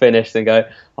sort of finished and go,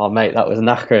 oh mate, that was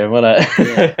knackering, wasn't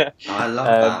it? Yeah, I love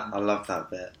that. I love that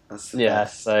bit. That's the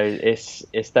best. So it's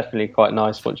definitely quite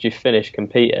nice once you finish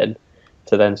competing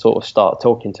to then sort of start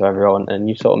talking to everyone, and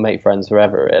you sort of make friends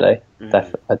forever, really.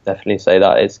 I'd definitely say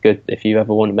that it's good if you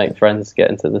ever want to make friends, get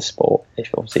into the sport,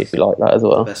 if you like that as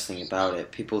well. The best thing about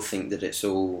it, people think that it's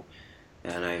all,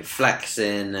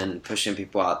 flexing and pushing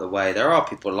people out of the way. There are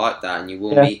people like that, and you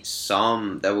will meet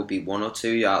some. There will be one or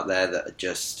two out there that are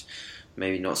just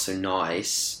maybe not so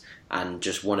nice and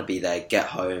just want to be there, get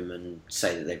home and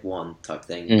say that they've won type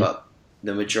thing. But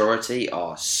the majority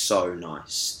are so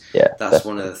nice. Yeah, that's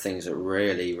definitely one of the things that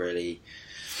really, really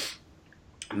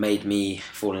made me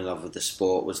fall in love with the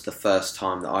sport. Was the first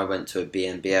time that I went to a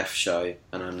BNBF show,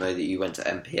 and I know that you went to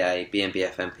MPA.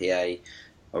 BNBF, MPA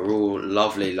are all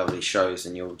lovely, lovely shows,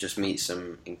 and you'll just meet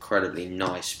some incredibly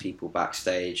nice people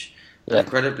backstage. Yeah.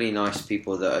 Incredibly nice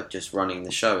people that are just running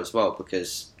the show as well,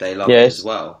 because they love it as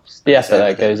well. The effort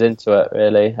that goes into it,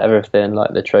 really. Everything,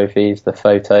 like the trophies, the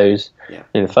photos. Yeah.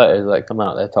 I mean, the photos come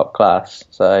out, they're top class.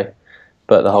 So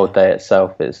but the whole day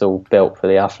itself, it's all built for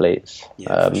the athletes.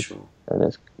 Yeah, for sure. And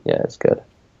it's good.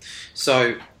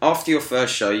 So after your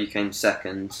first show, you came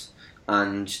second,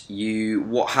 and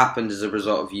what happened as a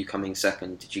result of you coming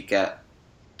second? Did you get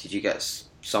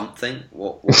something?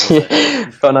 What was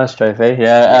it? Got a nice trophy,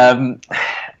 yeah.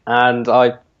 And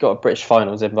I got a British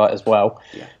finals invite as well.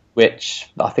 Yeah. Which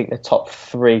I think the top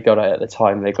 3 got it at the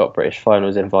time. They got British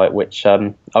finals invite, which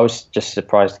I was just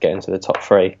surprised to get into the top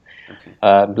 3,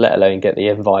 let alone get the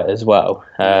invite as well.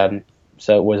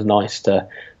 So it was nice to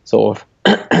sort of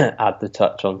add the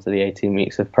touch onto the 18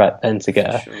 weeks of prep and to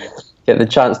get the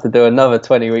chance to do another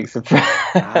 20 weeks of prep.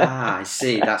 I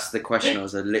see. That's the question I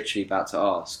was literally about to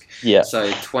ask. Yeah. So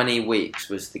 20 weeks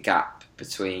was the gap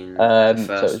between the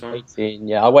first one? 18,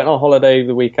 yeah. I went on holiday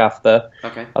the week after.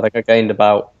 Okay. I think I gained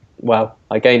about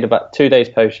 2 days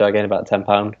post-show, I gained about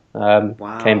 £10.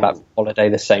 Wow. Came back from holiday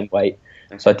the same weight.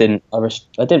 Okay. So I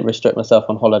didn't restrict myself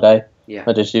on holiday. Yeah.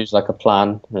 I just used like a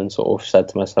plan and sort of said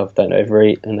to myself, don't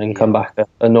overeat, and then come back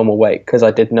a normal weight, because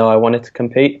I did know I wanted to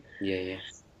compete. Yeah.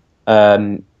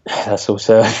 That's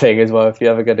also a thing as well. If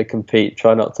you're ever going to compete,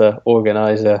 try not to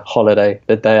organise a holiday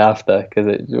the day after, because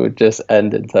it would just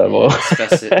end in turmoil.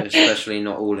 Especially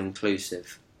not all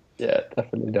inclusive. Yeah,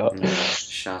 definitely not. Yeah,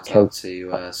 shout out to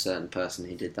a certain person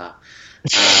who did that.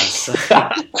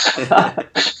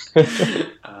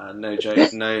 No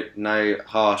joke, no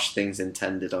harsh things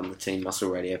intended on the Team Muscle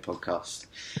Radio podcast.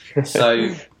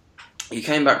 So you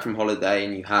came back from holiday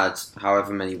and you had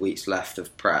however many weeks left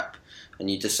of prep, and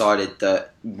you decided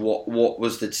that what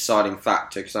was the deciding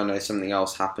factor? Because I know something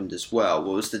else happened as well.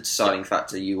 What was the deciding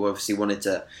factor? You obviously wanted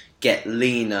to get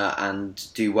leaner and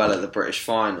do well at the British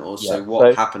finals. So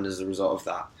what happened as a result of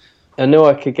that? I knew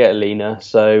I could get leaner,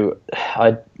 so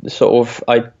I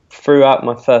throughout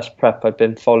my first prep, I'd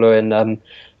been following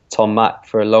Tom Mack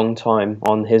for a long time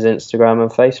on his Instagram and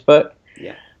Facebook.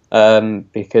 Yeah.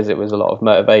 Because it was a lot of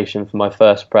motivation for my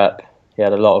first prep. He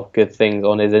had a lot of good things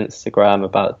on his Instagram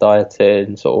about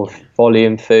dieting, sort of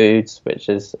volume foods, which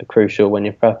is crucial when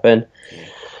you're prepping. Yeah.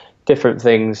 Different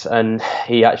things, and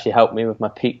he actually helped me with my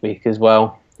peak week as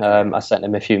well. I sent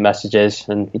him a few messages,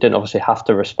 and he didn't obviously have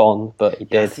to respond, but he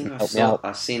did help me out.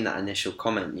 I've seen that initial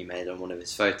comment you made on one of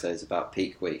his photos about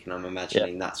peak week, and I'm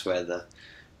imagining that's where the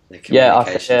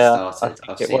communication started.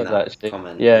 I've seen that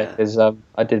comment. Yeah, because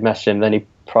I did message him, then he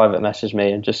private messaged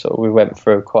me, and just sort of we went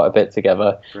through quite a bit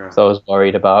together. Right. So I was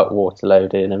worried about water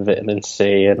loading and vitamin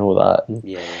C and all that. And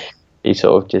he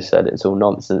sort of just said it's all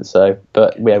nonsense. So,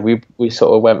 but we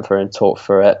sort of went through and talked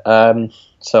through it.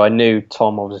 So I knew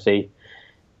Tom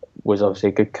was obviously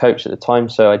a good coach at the time.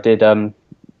 So I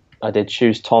did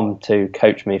choose Tom to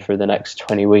coach me through the next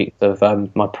 20 weeks of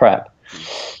my prep,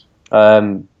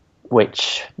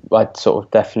 which I'd sort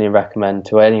of definitely recommend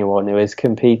to anyone who is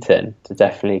competing to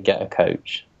definitely get a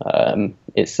coach.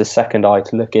 It's the second eye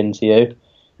to look into you.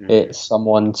 It's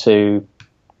someone to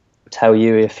tell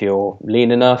you if you're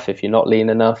lean enough, if you're not lean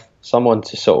enough, someone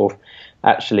to sort of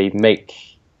actually make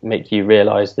you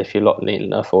realise if you're not lean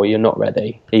enough or you're not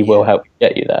ready. He will help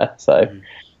get you there. So,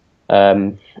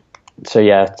 I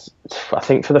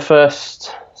think for the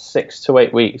first 6 to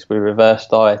 8 weeks we reverse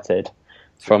dieted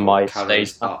from my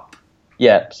stage up.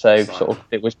 Yeah, so sort of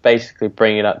it was basically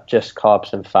bringing up just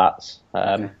carbs and fats,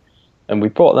 and we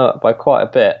brought that up by quite a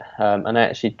bit, and I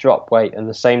actually dropped weight at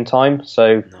the same time.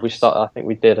 So I think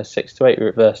we did a 6 to 8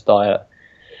 reverse diet,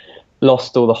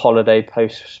 lost all the holiday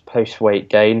post weight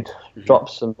gain,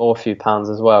 dropped some more few pounds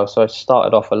as well. So I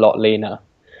started off a lot leaner.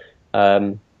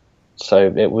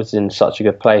 So it was in such a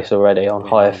good place already on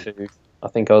higher food. I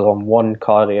think I was on 1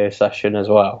 cardio session as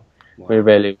well. Wow. We were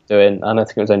really doing, and I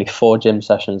think it was only 4 gym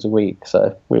sessions a week.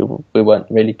 So we weren't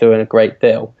really doing a great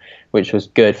deal, which was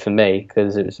good for me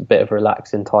because it was a bit of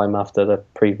relaxing time after the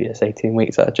previous 18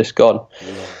 weeks that had just gone.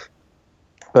 Yeah.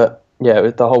 But yeah, it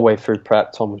was the whole way through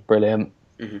prep. Tom was brilliant.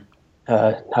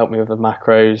 Helped me with the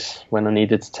macros when I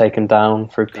needed to take them down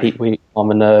through peak week, on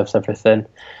my nerves, everything.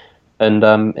 And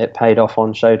it paid off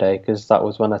on show day because that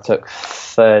was when I took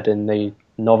 3rd in the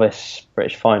novice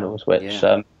British finals, which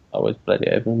I was bloody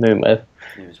over the moon with.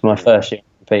 It was my first year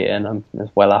competing. I'm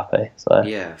well happy. So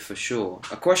yeah, for sure.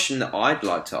 A question that I'd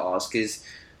like to ask is,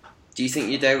 do you think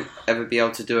you'd ever be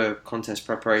able to do a contest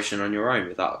preparation on your own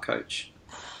without a coach?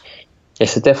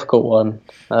 It's a difficult one.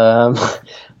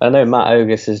 I know Matt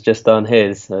Ogus has just done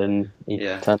his and he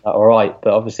turned out all right,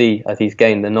 but obviously he's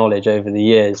gained the knowledge over the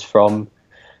years from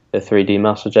the 3D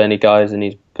Muscle Journey guys, and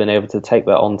he's been able to take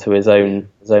that onto his own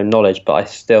knowledge. But I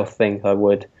still think I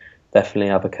would definitely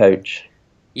have a coach.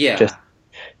 Yeah.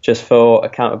 Just for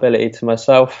accountability to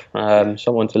myself,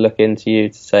 someone to look into you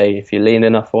to say if you're lean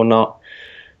enough or not.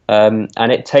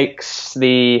 and it takes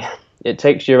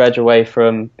your edge away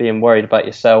from being worried about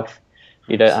yourself.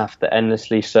 You don't have to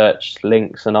endlessly search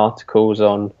links and articles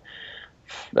on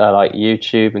like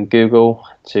YouTube and Google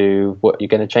to what you're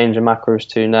going to change your macros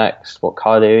to next, what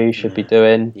cardio you should be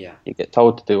doing. Yeah. You get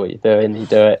told to do what you're doing, you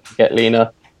do it, you get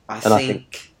leaner. I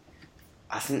think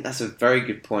that's a very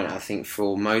good point. I think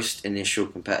for most initial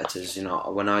competitors,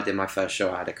 when I did my first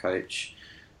show, I had a coach,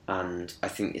 and I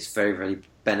think it's very, very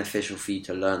beneficial for you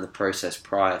to learn the process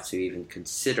prior to even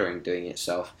considering doing it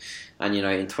yourself. And in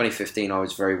 2015, I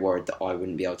was very worried that I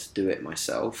wouldn't be able to do it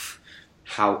myself.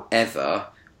 However,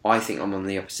 I think I'm on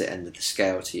the opposite end of the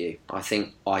scale to you. I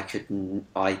think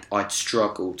I'd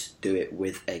struggle to do it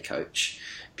with a coach,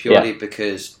 purely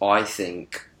because I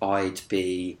think I'd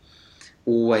be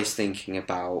always thinking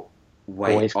about,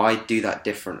 I'd do that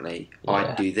differently. Yeah.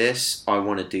 I'd do this, I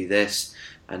want to do this,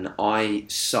 and I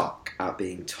suck at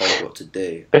being told what to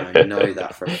do. And I know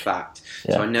that for a fact.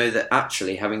 Yeah. So I know that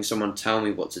actually having someone tell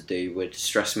me what to do would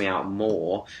stress me out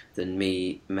more than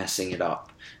me messing it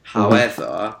up.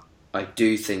 However, I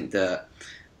do think that,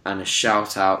 and a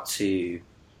shout out to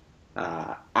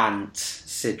Ant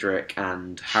Sidrick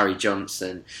and Harry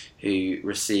Johnson, who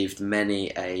received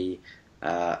many a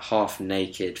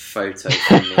half-naked photo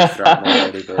from me throughout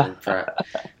my bodybuilding prep,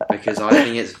 because I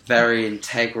think it's very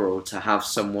integral to have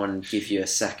someone give you a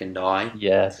second eye.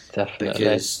 Yeah, definitely.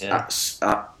 Because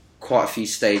at quite a few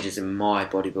stages in my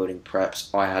bodybuilding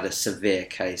preps, I had a severe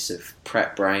case of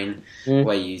prep brain,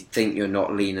 where you think you're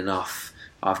not lean enough.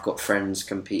 I've got friends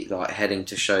heading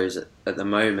to shows at the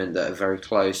moment that are very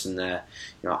close, and they're,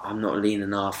 I'm not lean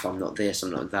enough, I'm not this, I'm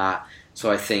not that.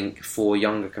 So I think for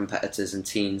younger competitors and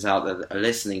teens out there that are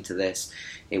listening to this,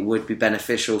 it would be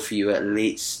beneficial for you at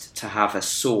least to have a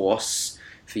source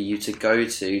for you to go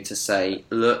to say,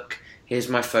 look, here's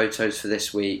my photos for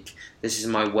this week, this is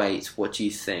my weight, what do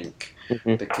you think?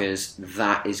 Because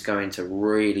that is going to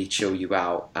really chill you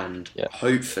out and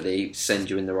hopefully send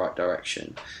you in the right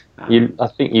direction. I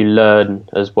think you learn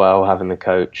as well having the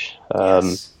coach.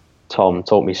 Tom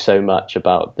taught me so much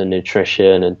about the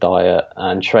nutrition and diet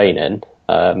and training.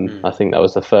 I think that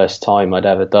was the first time I'd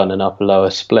ever done an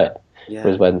upper-lower split,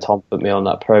 was when Tom put me on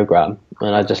that program.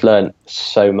 And I just learned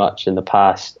so much in the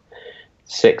past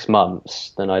 6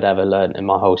 months than I'd ever learned in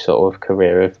my whole sort of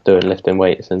career of lifting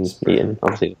weights and eating,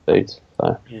 obviously, the foods.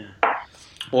 So. Yeah.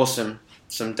 Awesome.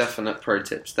 Some definite pro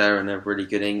tips there, and a really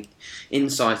good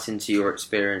insight into your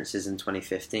experiences in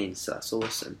 2015, so that's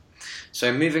awesome.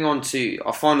 So moving on to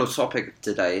our final topic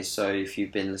today. So if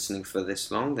you've been listening for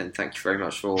this long, then thank you very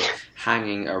much for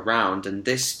hanging around, and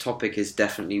this topic is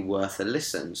definitely worth a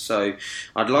listen. So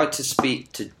I'd like to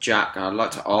speak to Jack, and I'd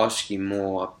like to ask you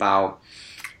more about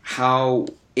how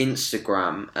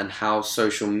Instagram and how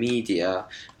social media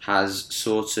has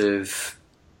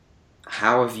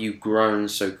how have you grown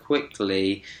so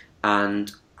quickly,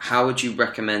 and how would you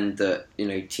recommend that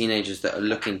teenagers that are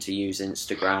looking to use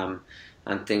Instagram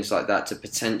and things like that to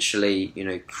potentially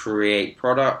create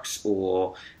products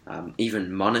or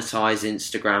even monetize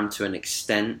Instagram to an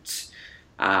extent?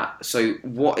 So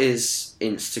what is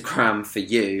Instagram for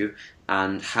you,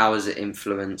 and how has it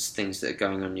influenced things that are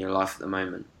going on in your life at the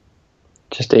moment?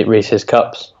 Just eat Reese's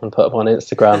Cups and put them on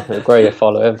Instagram. It'll grow your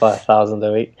following by 1,000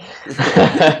 a week.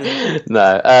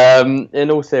 No, in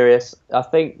all seriousness, I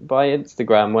think by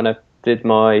Instagram, when I did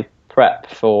my prep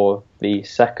for the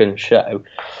second show,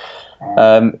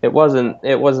 it wasn't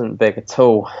big at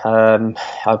all.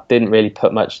 I didn't really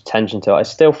put much attention to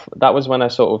it. That was when I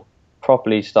sort of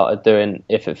properly started doing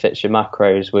If It Fits Your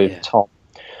Macros with Tom.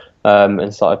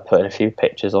 And started putting a few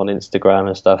pictures on Instagram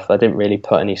and stuff. I didn't really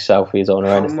put any selfies on or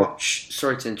anything.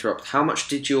 Sorry to interrupt. How much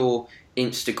did your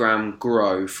Instagram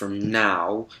grow from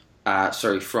now?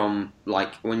 From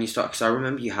like when you started? Because I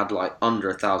remember you had like under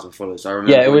 1,000 followers. I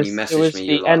remember when you messaged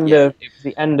me. It was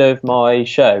the end of my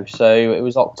show, so it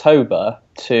was October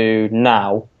to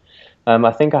now.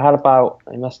 I think I had it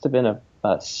must have been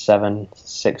about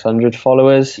 600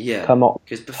 followers. Yeah, come October.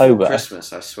 Because before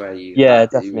Christmas, I swear you.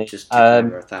 Definitely. You were just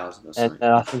over 1,000 or something.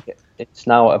 And I think it's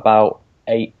now at about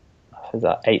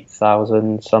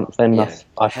 8,000 something. Yeah,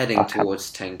 heading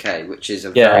towards 10k, which is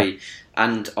a very.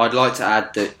 And I'd like to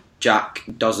add that Jack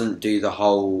doesn't do the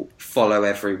whole follow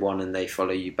everyone and they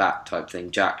follow you back type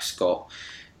thing. Jack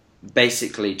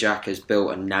has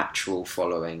built a natural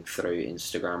following through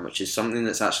Instagram, which is something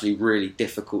that's actually really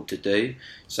difficult to do.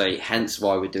 So hence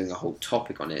why we're doing a whole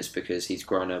topic on it, is because he's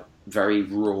grown a very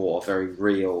raw, very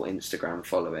real Instagram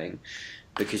following,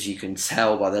 because you can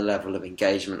tell by the level of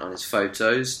engagement on his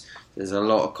photos. There's a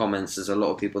lot of comments, there's a lot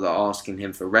of people that are asking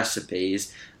him for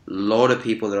recipes. lot of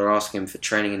people that are asking him for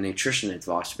training and nutrition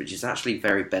advice, which is actually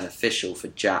very beneficial for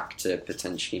Jack to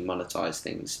potentially monetize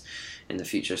things in the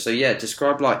future. So yeah,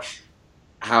 describe like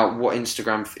what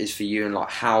Instagram is for you, and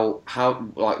like how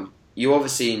like you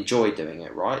obviously enjoy doing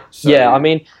it, right? So, yeah, I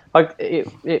mean,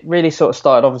 it really sort of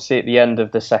started obviously at the end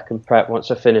of the second prep.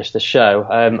 Once I finished the show,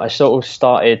 I sort of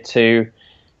started to,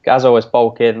 as I was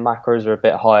bulking, macros are a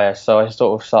bit higher, so I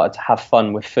sort of started to have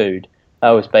fun with food. That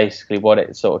was basically what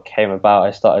it sort of came about.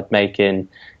 I started making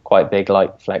quite big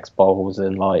like flex bowls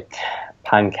and like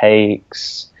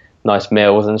pancakes, nice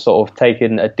meals, and sort of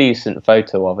taking a decent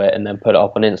photo of it and then put it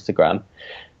up on Instagram.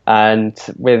 And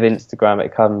with Instagram,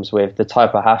 it comes with the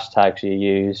type of hashtags you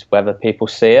use, whether people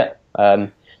see it.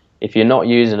 If you're not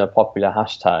using a popular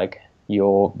hashtag,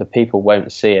 the people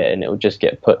won't see it, and it will just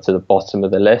get put to the bottom of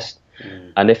the list.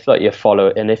 And if like you follow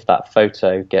it, and if that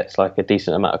photo gets like a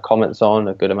decent amount of comments on,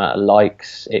 a good amount of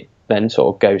likes, it then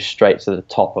sort of goes straight to the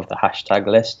top of the hashtag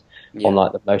list on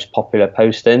like the most popular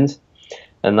postings.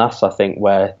 And that's, I think,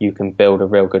 where you can build a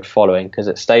real good following, because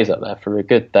it stays up there for a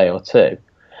good day or two.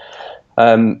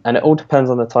 And it all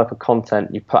depends on the type of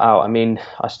content you put out. I mean,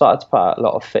 I started to put out a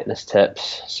lot of fitness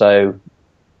tips, so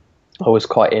I was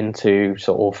quite into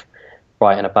sort of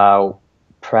writing about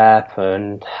prep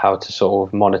and how to sort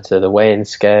of monitor the weighing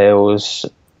scales,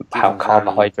 how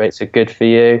carbohydrates are good for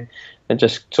you, and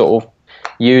just sort of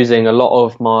using a lot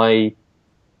of my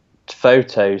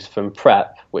photos from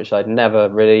prep, which I'd never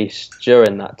released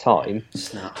during that time,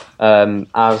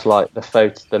 as like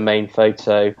the main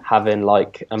photo, having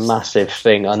like a massive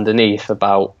thing underneath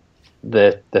about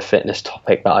the fitness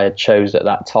topic that I had chose at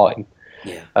that time.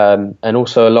 And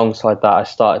also alongside that, I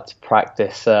started to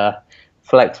practice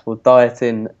flexible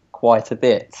dieting quite a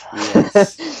bit.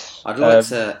 Yes, I'd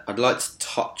like to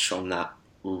touch on that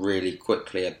really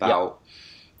quickly. I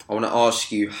want to ask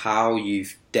you how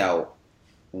you've dealt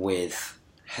with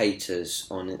haters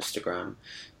on Instagram,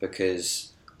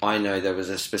 because I know there was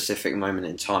a specific moment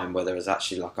in time where there was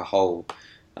actually like a whole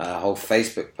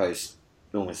Facebook post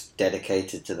almost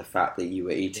dedicated to the fact that you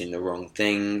were eating the wrong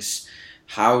things.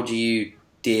 How do you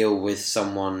deal with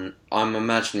someone? I'm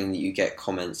imagining that you get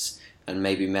comments and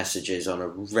maybe messages on a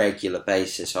regular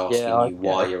basis asking you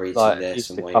why you're eating this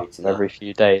and why you're eating that. Every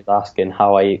few days asking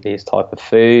how I eat these type of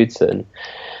foods and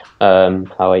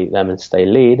how I eat them and stay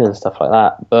lean and stuff like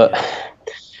that. But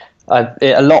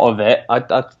a lot of it,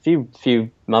 a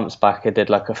few months back, I did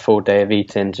like a full day of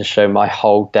eating to show my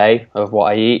whole day of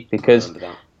what I eat, because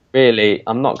really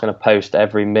I'm not going to post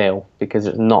every meal because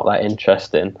it's not that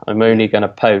interesting. I'm only going to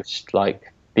post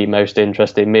like the most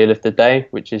interesting meal of the day,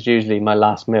 which is usually my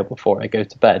last meal before I go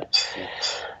to bed.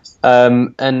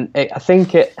 I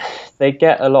think they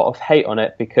get a lot of hate on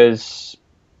it because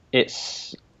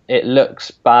it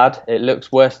looks bad. It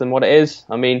looks worse than what it is.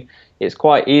 I mean, it's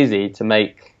quite easy to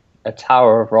make a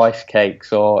tower of rice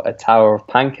cakes or a tower of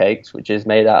pancakes, which is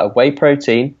made out of whey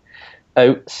protein,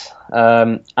 oats,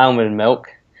 almond milk,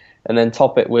 and then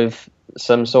top it with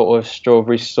some sort of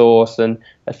strawberry sauce and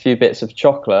a few bits of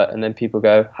chocolate, and then people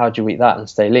go, how do you eat that and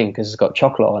stay lean because it's got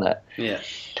chocolate on it?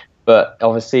 But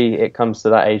obviously it comes to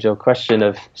that age-old question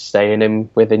of staying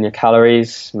within your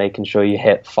calories, making sure you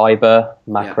hit fiber,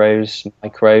 macros,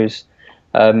 micros.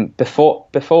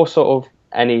 Before sort of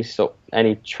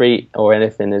any treat or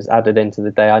anything is added into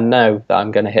the day, I know that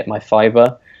I'm going to hit my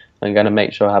fiber. I'm going to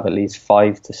make sure I have at least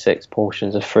 5 to 6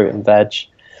 portions of fruit and veg.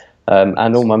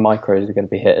 And all my micros are going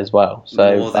to be hit as well.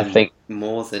 So I think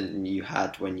more than you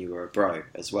had when you were a bro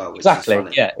as well. Which exactly, is funny,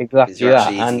 exactly. Because you're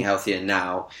actually eating healthier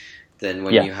now than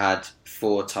when you had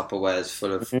 4 Tupperwares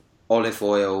full of olive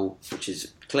oil, which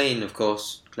is clean, of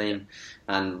course,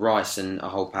 and rice and a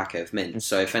whole packet of mint.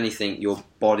 So if anything, your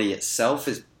body itself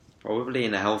is probably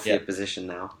in a healthier position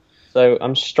now. So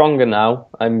I'm stronger now.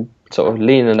 I'm sort of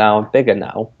leaner now. I'm bigger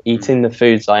now. Eating the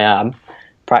foods I am.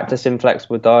 Practicing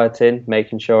flexible dieting,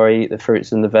 making sure I eat the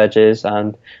fruits and the veggies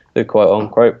and the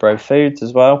quote-unquote bro foods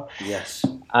as well. Yes.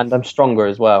 And I'm stronger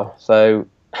as well. So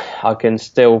I can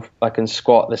squat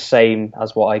the same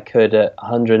as what I could at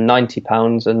 190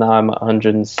 pounds, and now I'm at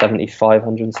 175,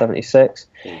 176.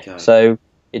 There you go. So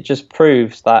it just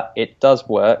proves that it does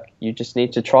work. You just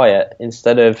need to try it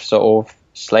instead of sort of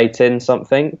slating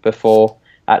something before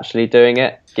actually doing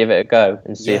it. Give it a go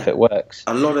and see if it works.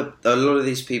 A lot of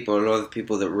the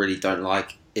people that really don't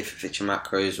like If It Fits Your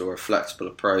Macros or a flexible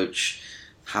approach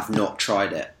have not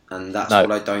tried it, and that's what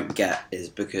I don't get, is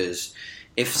because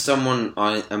if someone,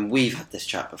 and we've had this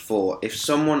chat before, if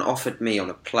someone offered me on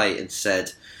a plate and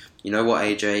said, you know what,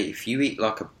 AJ, if you eat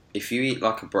like a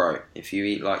bro, if you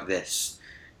eat like this,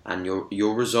 and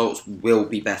your results will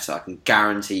be better, I can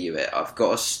guarantee you it. I've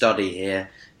got a study here.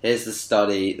 here's the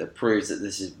study that proves that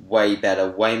this is way better,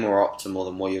 way more optimal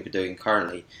than what you're doing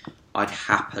currently, I'd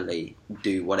happily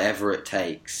do whatever it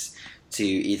takes to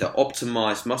either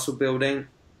optimize muscle building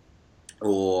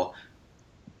or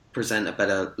present a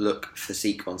better look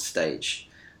physique on stage.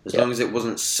 As long as it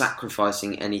wasn't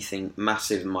sacrificing anything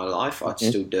massive in my life, I'd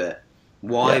still do it.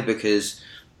 Why? Because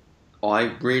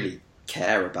I really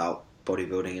care about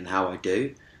bodybuilding and how I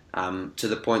do, to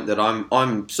the point that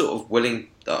I'm sort of willing.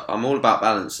 I'm all about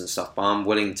balance and stuff, but I'm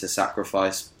willing to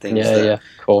sacrifice things that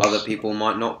other people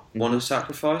might not want to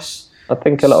sacrifice. I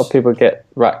think a lot of people get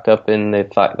wrapped up in the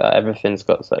fact that everything's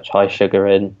got such high sugar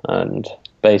in, and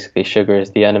basically sugar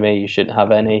is the enemy. You shouldn't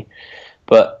have any.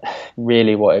 But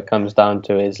really, what it comes down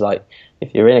to is, like,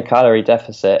 if you're in a calorie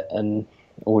deficit and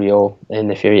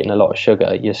if you're eating a lot of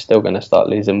sugar, you're still going to start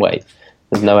losing weight.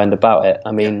 There's no end about it.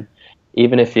 I mean,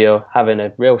 even if you're having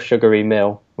a real sugary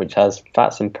meal, which has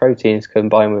fats and proteins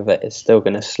combined with it, it's still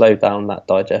going to slow down that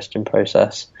digestion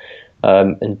process,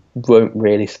 and won't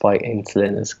really spike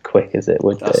insulin as quick as it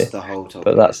would do. That's the whole topic.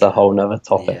 But that's a whole nother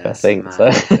topic, I think.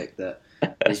 Topic that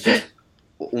is just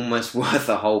almost worth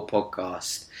a whole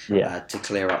podcast to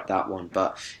clear up that one.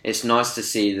 But it's nice to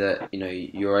see that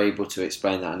you're able to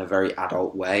explain that in a very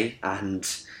adult way, and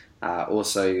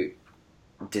also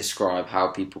describe how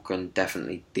people can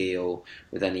definitely deal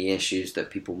with any issues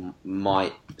that people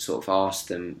might sort of ask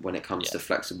them when it comes to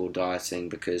flexible dieting,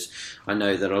 because I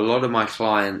know that a lot of my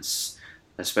clients,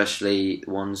 especially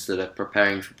ones that are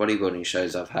preparing for bodybuilding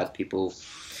shows, I've had people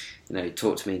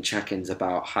talk to me in check-ins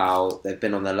about how they've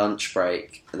been on their lunch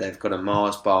break, they've got a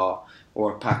Mars bar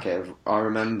or a packet of, I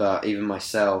remember even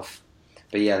myself,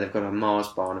 but they've got a Mars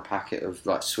bar and a packet of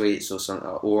like sweets or something,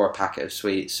 or a packet of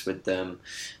sweets with them,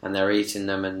 and they're eating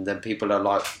them, and then people are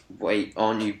like, "Wait,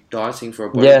 aren't you dieting for a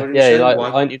bodybuilding show?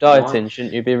 Like, aren't you dieting?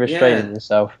 Shouldn't you be restraining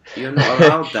yourself?" You're not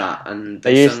allowed that, and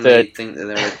they suddenly think that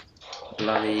they're a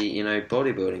bloody,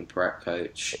 bodybuilding prep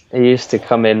coach. I used to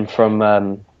come in from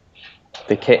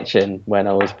the kitchen when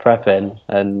I was prepping,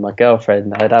 and my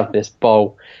girlfriend, I'd have this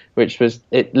bowl, which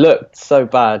it looked so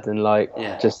bad and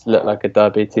just looked like a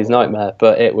diabetes nightmare,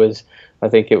 but I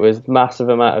think it was massive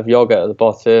amount of yogurt at the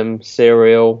bottom,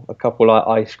 cereal, a couple like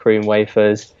ice cream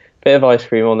wafers, bit of ice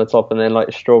cream on the top, and then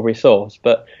like strawberry sauce.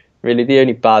 But really the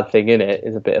only bad thing in it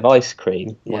is a bit of ice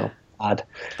cream. Well, bad.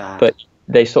 But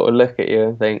they sort of look at you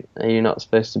and think, are you not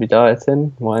supposed to be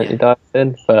dieting? Why aren't you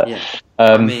dieting? But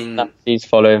she's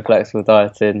following flexible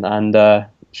dieting, and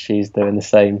she's doing the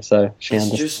same, so she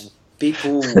understands.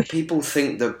 People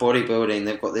think that bodybuilding,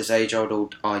 they've got this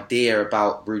age-old idea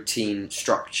about routine,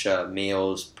 structure,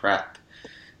 meals, prep,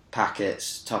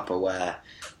 packets, Tupperware,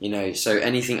 so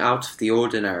anything out of the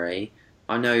ordinary.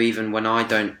 I know even when I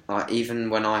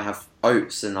have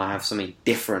oats and I have something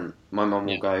different, my mum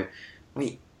will go,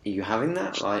 "Wait, are you having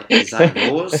that? Like, is that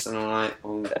yours?" And I'm like,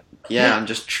 "Well, yeah, I'm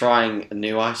just trying a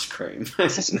new ice cream."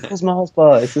 It's a Snickers Mars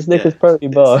bar. It's a Snickers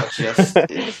protein bar.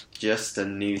 It's just a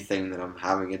new thing that I'm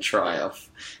having a try of.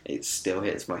 It still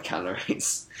hits my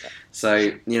calories.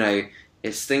 So,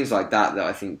 it's things like that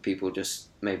I think people just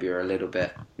maybe are a little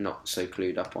bit not so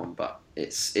clued up on. But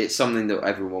it's something that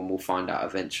everyone will find out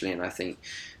eventually. And I think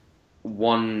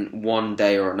one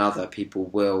day or another, people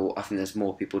will. I think there's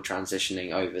more people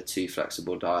transitioning over to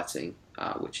flexible dieting,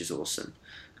 which is awesome.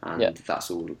 And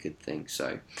that's all a good thing.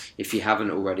 So if you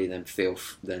haven't already,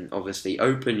 then obviously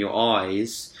open your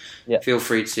eyes. Feel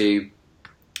free to.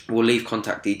 We'll leave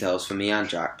contact details for me and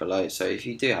Jack below. So if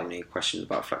you do have any questions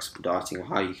about flexible dieting or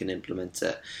how you can implement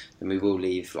it, then we will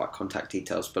leave contact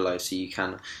details below, so you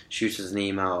can shoot us an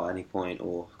email at any point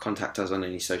or contact us on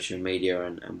any social media,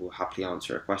 and we'll happily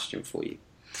answer a question for you.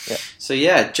 So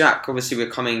Jack, obviously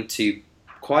we're coming to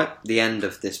quite the end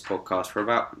of this podcast. We're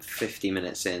about 50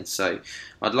 minutes in, so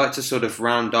I'd like to sort of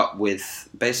round up with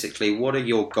basically what are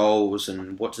your goals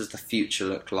and what does the future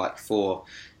look like for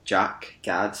Jack,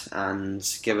 Gadd, and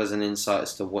give us an insight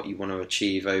as to what you want to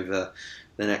achieve over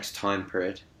the next time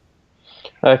period.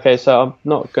 Okay, so I'm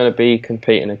not going to be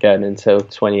competing again until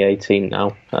 2018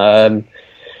 now.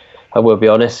 I will be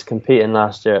honest, competing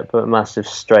last year, it put a massive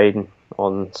strain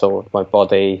on sort of my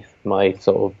body, my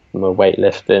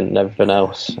weightlifting and everything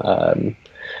else.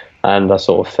 And I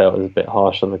sort of felt it was a bit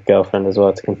harsh on the girlfriend as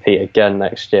well to compete again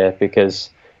next year, because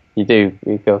you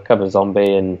become a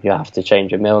zombie and you have to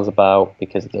change your meals about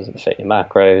because it doesn't fit your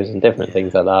macros and different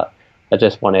things like that. I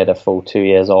just wanted a full 2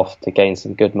 years off to gain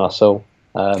some good muscle,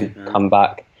 come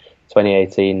back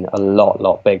 2018 a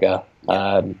lot bigger,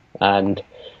 and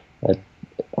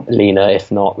leaner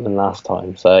if not than last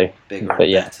time. So,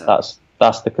 that's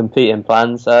the competing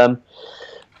plans.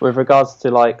 With regards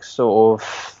to sort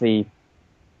of the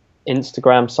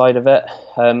Instagram side of it.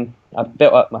 I've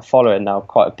built up my following now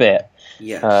quite a bit.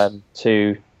 Yes.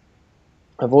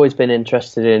 I've always been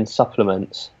interested in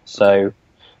supplements. So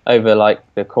over like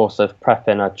the course of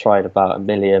prepping, I tried about 1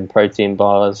 million protein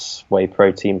bars, whey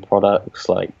protein products,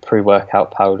 like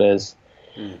pre-workout powders.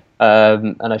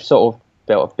 And I've sort of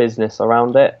built a business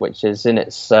around it, which is in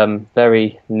its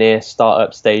very near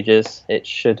startup stages. It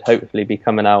should hopefully be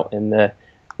coming out in the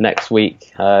next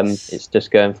week. It's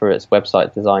just going through its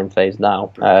website design phase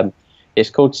now. It's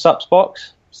called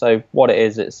Supsbox. So what it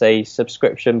is, it's a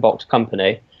subscription box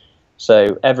company.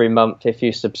 So every month, if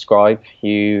you subscribe,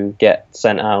 you get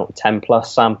sent out 10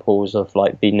 plus samples of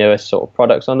like the newest sort of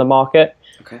products on the market.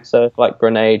 So like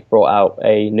Grenade brought out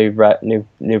a new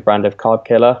brand of carb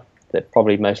killer that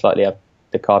probably most likely have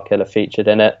the carb killer featured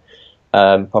in it.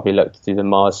 Probably look to do the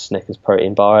Mars Snickers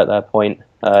protein bar at that point.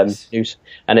 And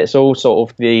it's all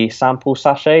sort of the sample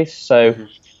sachets. So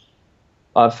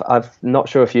I've not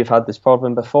sure if you've had this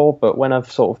problem before, but when I've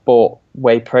sort of bought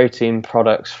whey protein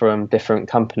products from different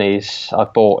companies,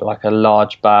 I've bought like a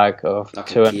large bag of like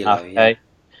 2.5K,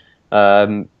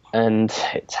 and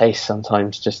it tastes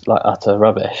sometimes just like utter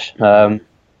rubbish. And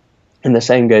the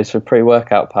same goes for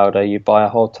pre-workout powder. You buy a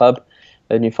whole tub,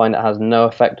 and you find it has no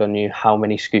effect on you how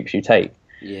many scoops you take.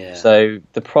 So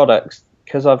the products,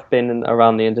 because I've been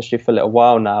around the industry for a little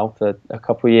while now, for a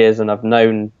couple of years, and I've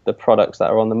known the products that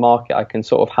are on the market, I can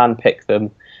sort of handpick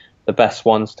them, the best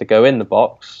ones to go in the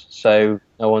box. So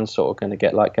no one's sort of going to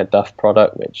get like a duff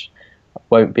product, which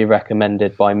won't be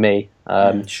recommended by me.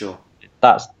 That's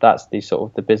the sort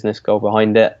of the business goal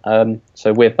behind it.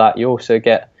 So with that, you also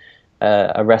get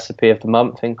a recipe of the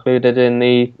month included in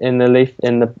the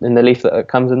leaflet that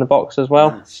comes in the box as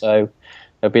well. So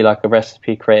it'll be like a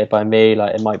recipe created by me.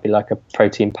 Like it might be like a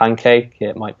protein pancake.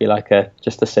 It might be like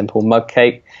just a simple mug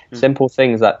cake. Simple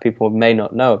things that people may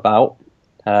not know about,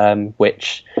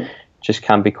 which just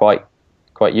can be quite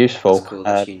useful. That's cool.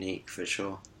 That's unique for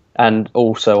sure. And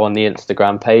also on the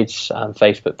Instagram page and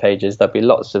Facebook pages, there'll be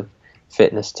lots of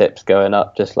fitness tips going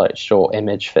up, just like short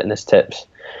image fitness tips,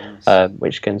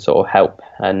 which can sort of help.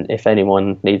 And if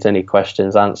anyone needs any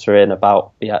questions answering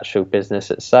about the actual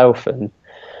business itself and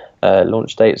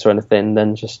launch dates or anything,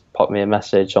 then just pop me a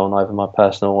message on either my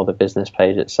personal or the business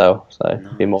page itself. So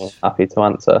I'd be more happy to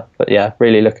answer. But yeah,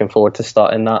 really looking forward to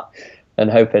starting that and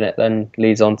hoping it then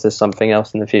leads on to something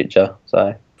else in the future.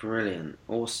 So brilliant,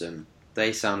 awesome.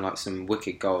 They sound like some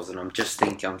wicked goals, and I'm just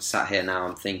thinking, I'm sat here now,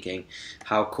 I'm thinking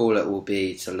how cool it will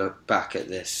be to look back at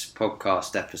this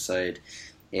podcast episode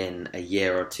in a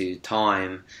year or two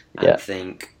time and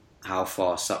think how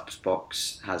far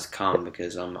Supsbox has come,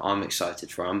 because I'm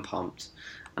excited for it, I'm pumped,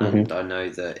 and I know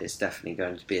that it's definitely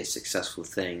going to be a successful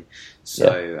thing.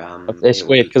 So it's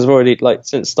weird because I've already, like,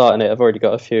 since starting it, I've already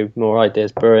got a few more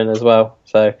ideas brewing as well.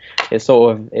 So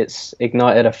it's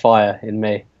ignited a fire in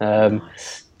me.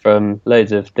 From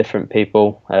loads of different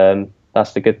people.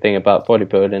 That's the good thing about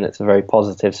bodybuilding. It's a very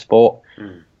positive sport,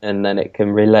 and then it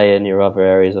can relay in your other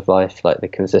areas of life, like the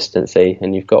consistency,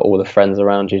 and you've got all the friends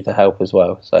around you to help as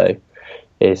well. So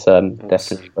it's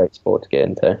definitely a great sport to get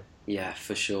into. Yeah,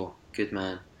 for sure. Good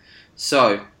man.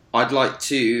 So I'd like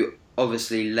to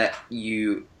obviously let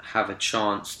you have a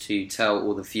chance to tell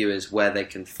all the viewers where they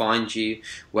can find you,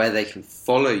 where they can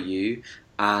follow you.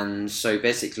 And so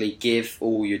basically give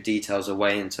all your details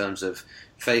away in terms of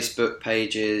Facebook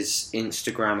pages,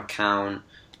 Instagram account.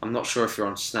 I'm not sure if you're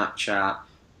on Snapchat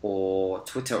or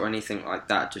Twitter or anything like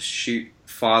that. Just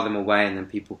fire them away, and then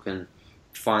people can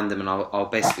find them. And I'll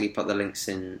basically put the links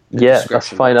in the description. That's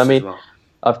fine. I mean,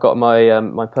 I've got my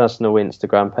my personal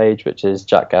Instagram page, which is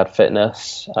Gadd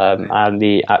Fitness, and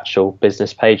the actual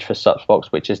business page for Supsbox,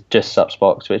 which is just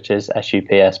Supsbox, which is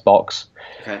SUPS Box.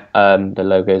 The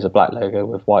logo is a black logo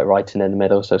with white writing in the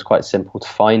middle, so it's quite simple to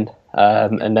find.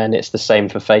 And then it's the same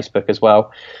for Facebook as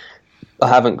well. I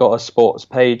haven't got a sports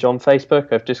page on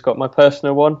Facebook. I've just got my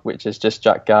personal one, which is just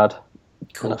Jack Gadd.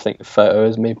 Cool. And I think the photo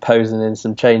is me posing in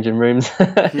some changing rooms.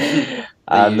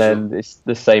 And then it's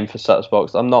the same for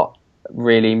Supsbox. I'm not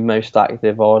really most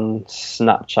active on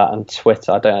Snapchat and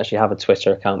Twitter. I don't actually have a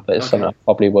Twitter account, but it's something I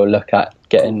probably will look at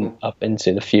getting up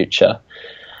into the future.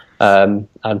 And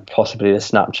possibly the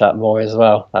Snapchat more as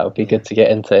well. That would be good to get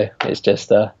into. It's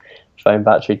just phone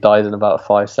battery dies in about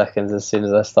 5 seconds as soon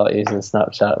as I start using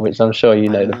Snapchat, which I'm sure you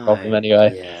know the problem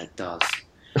anyway. Yeah, it does.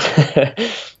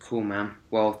 Cool, man.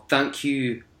 Well, thank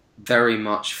you very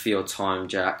much for your time,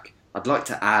 Jack. I'd like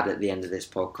to add at the end of this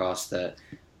podcast that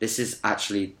this is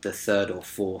actually the third or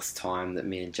fourth time that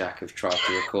me and Jack have tried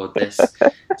to record this.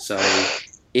 So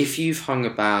if you've hung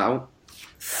about,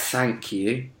 thank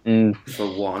you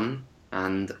for one.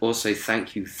 And also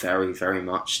thank you very, very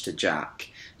much to Jack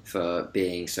for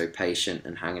being so patient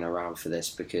and hanging around for this,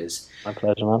 because My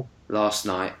pleasure, man. last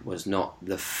night was not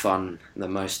the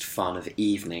most fun of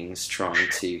evenings trying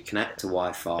to connect to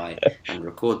Wi-Fi and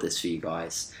record this for you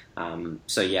guys.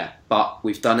 So yeah, but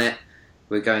we've done it.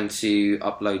 We're going to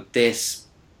upload this,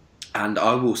 and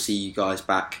I will see you guys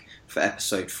back for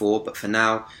episode 4. But for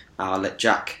now, I'll let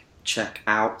Jack check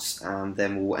out, and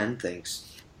then we'll end things.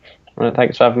 Well,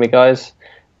 thanks for having me, guys.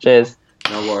 Cheers.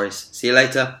 No worries. See you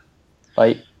later.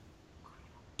 Bye.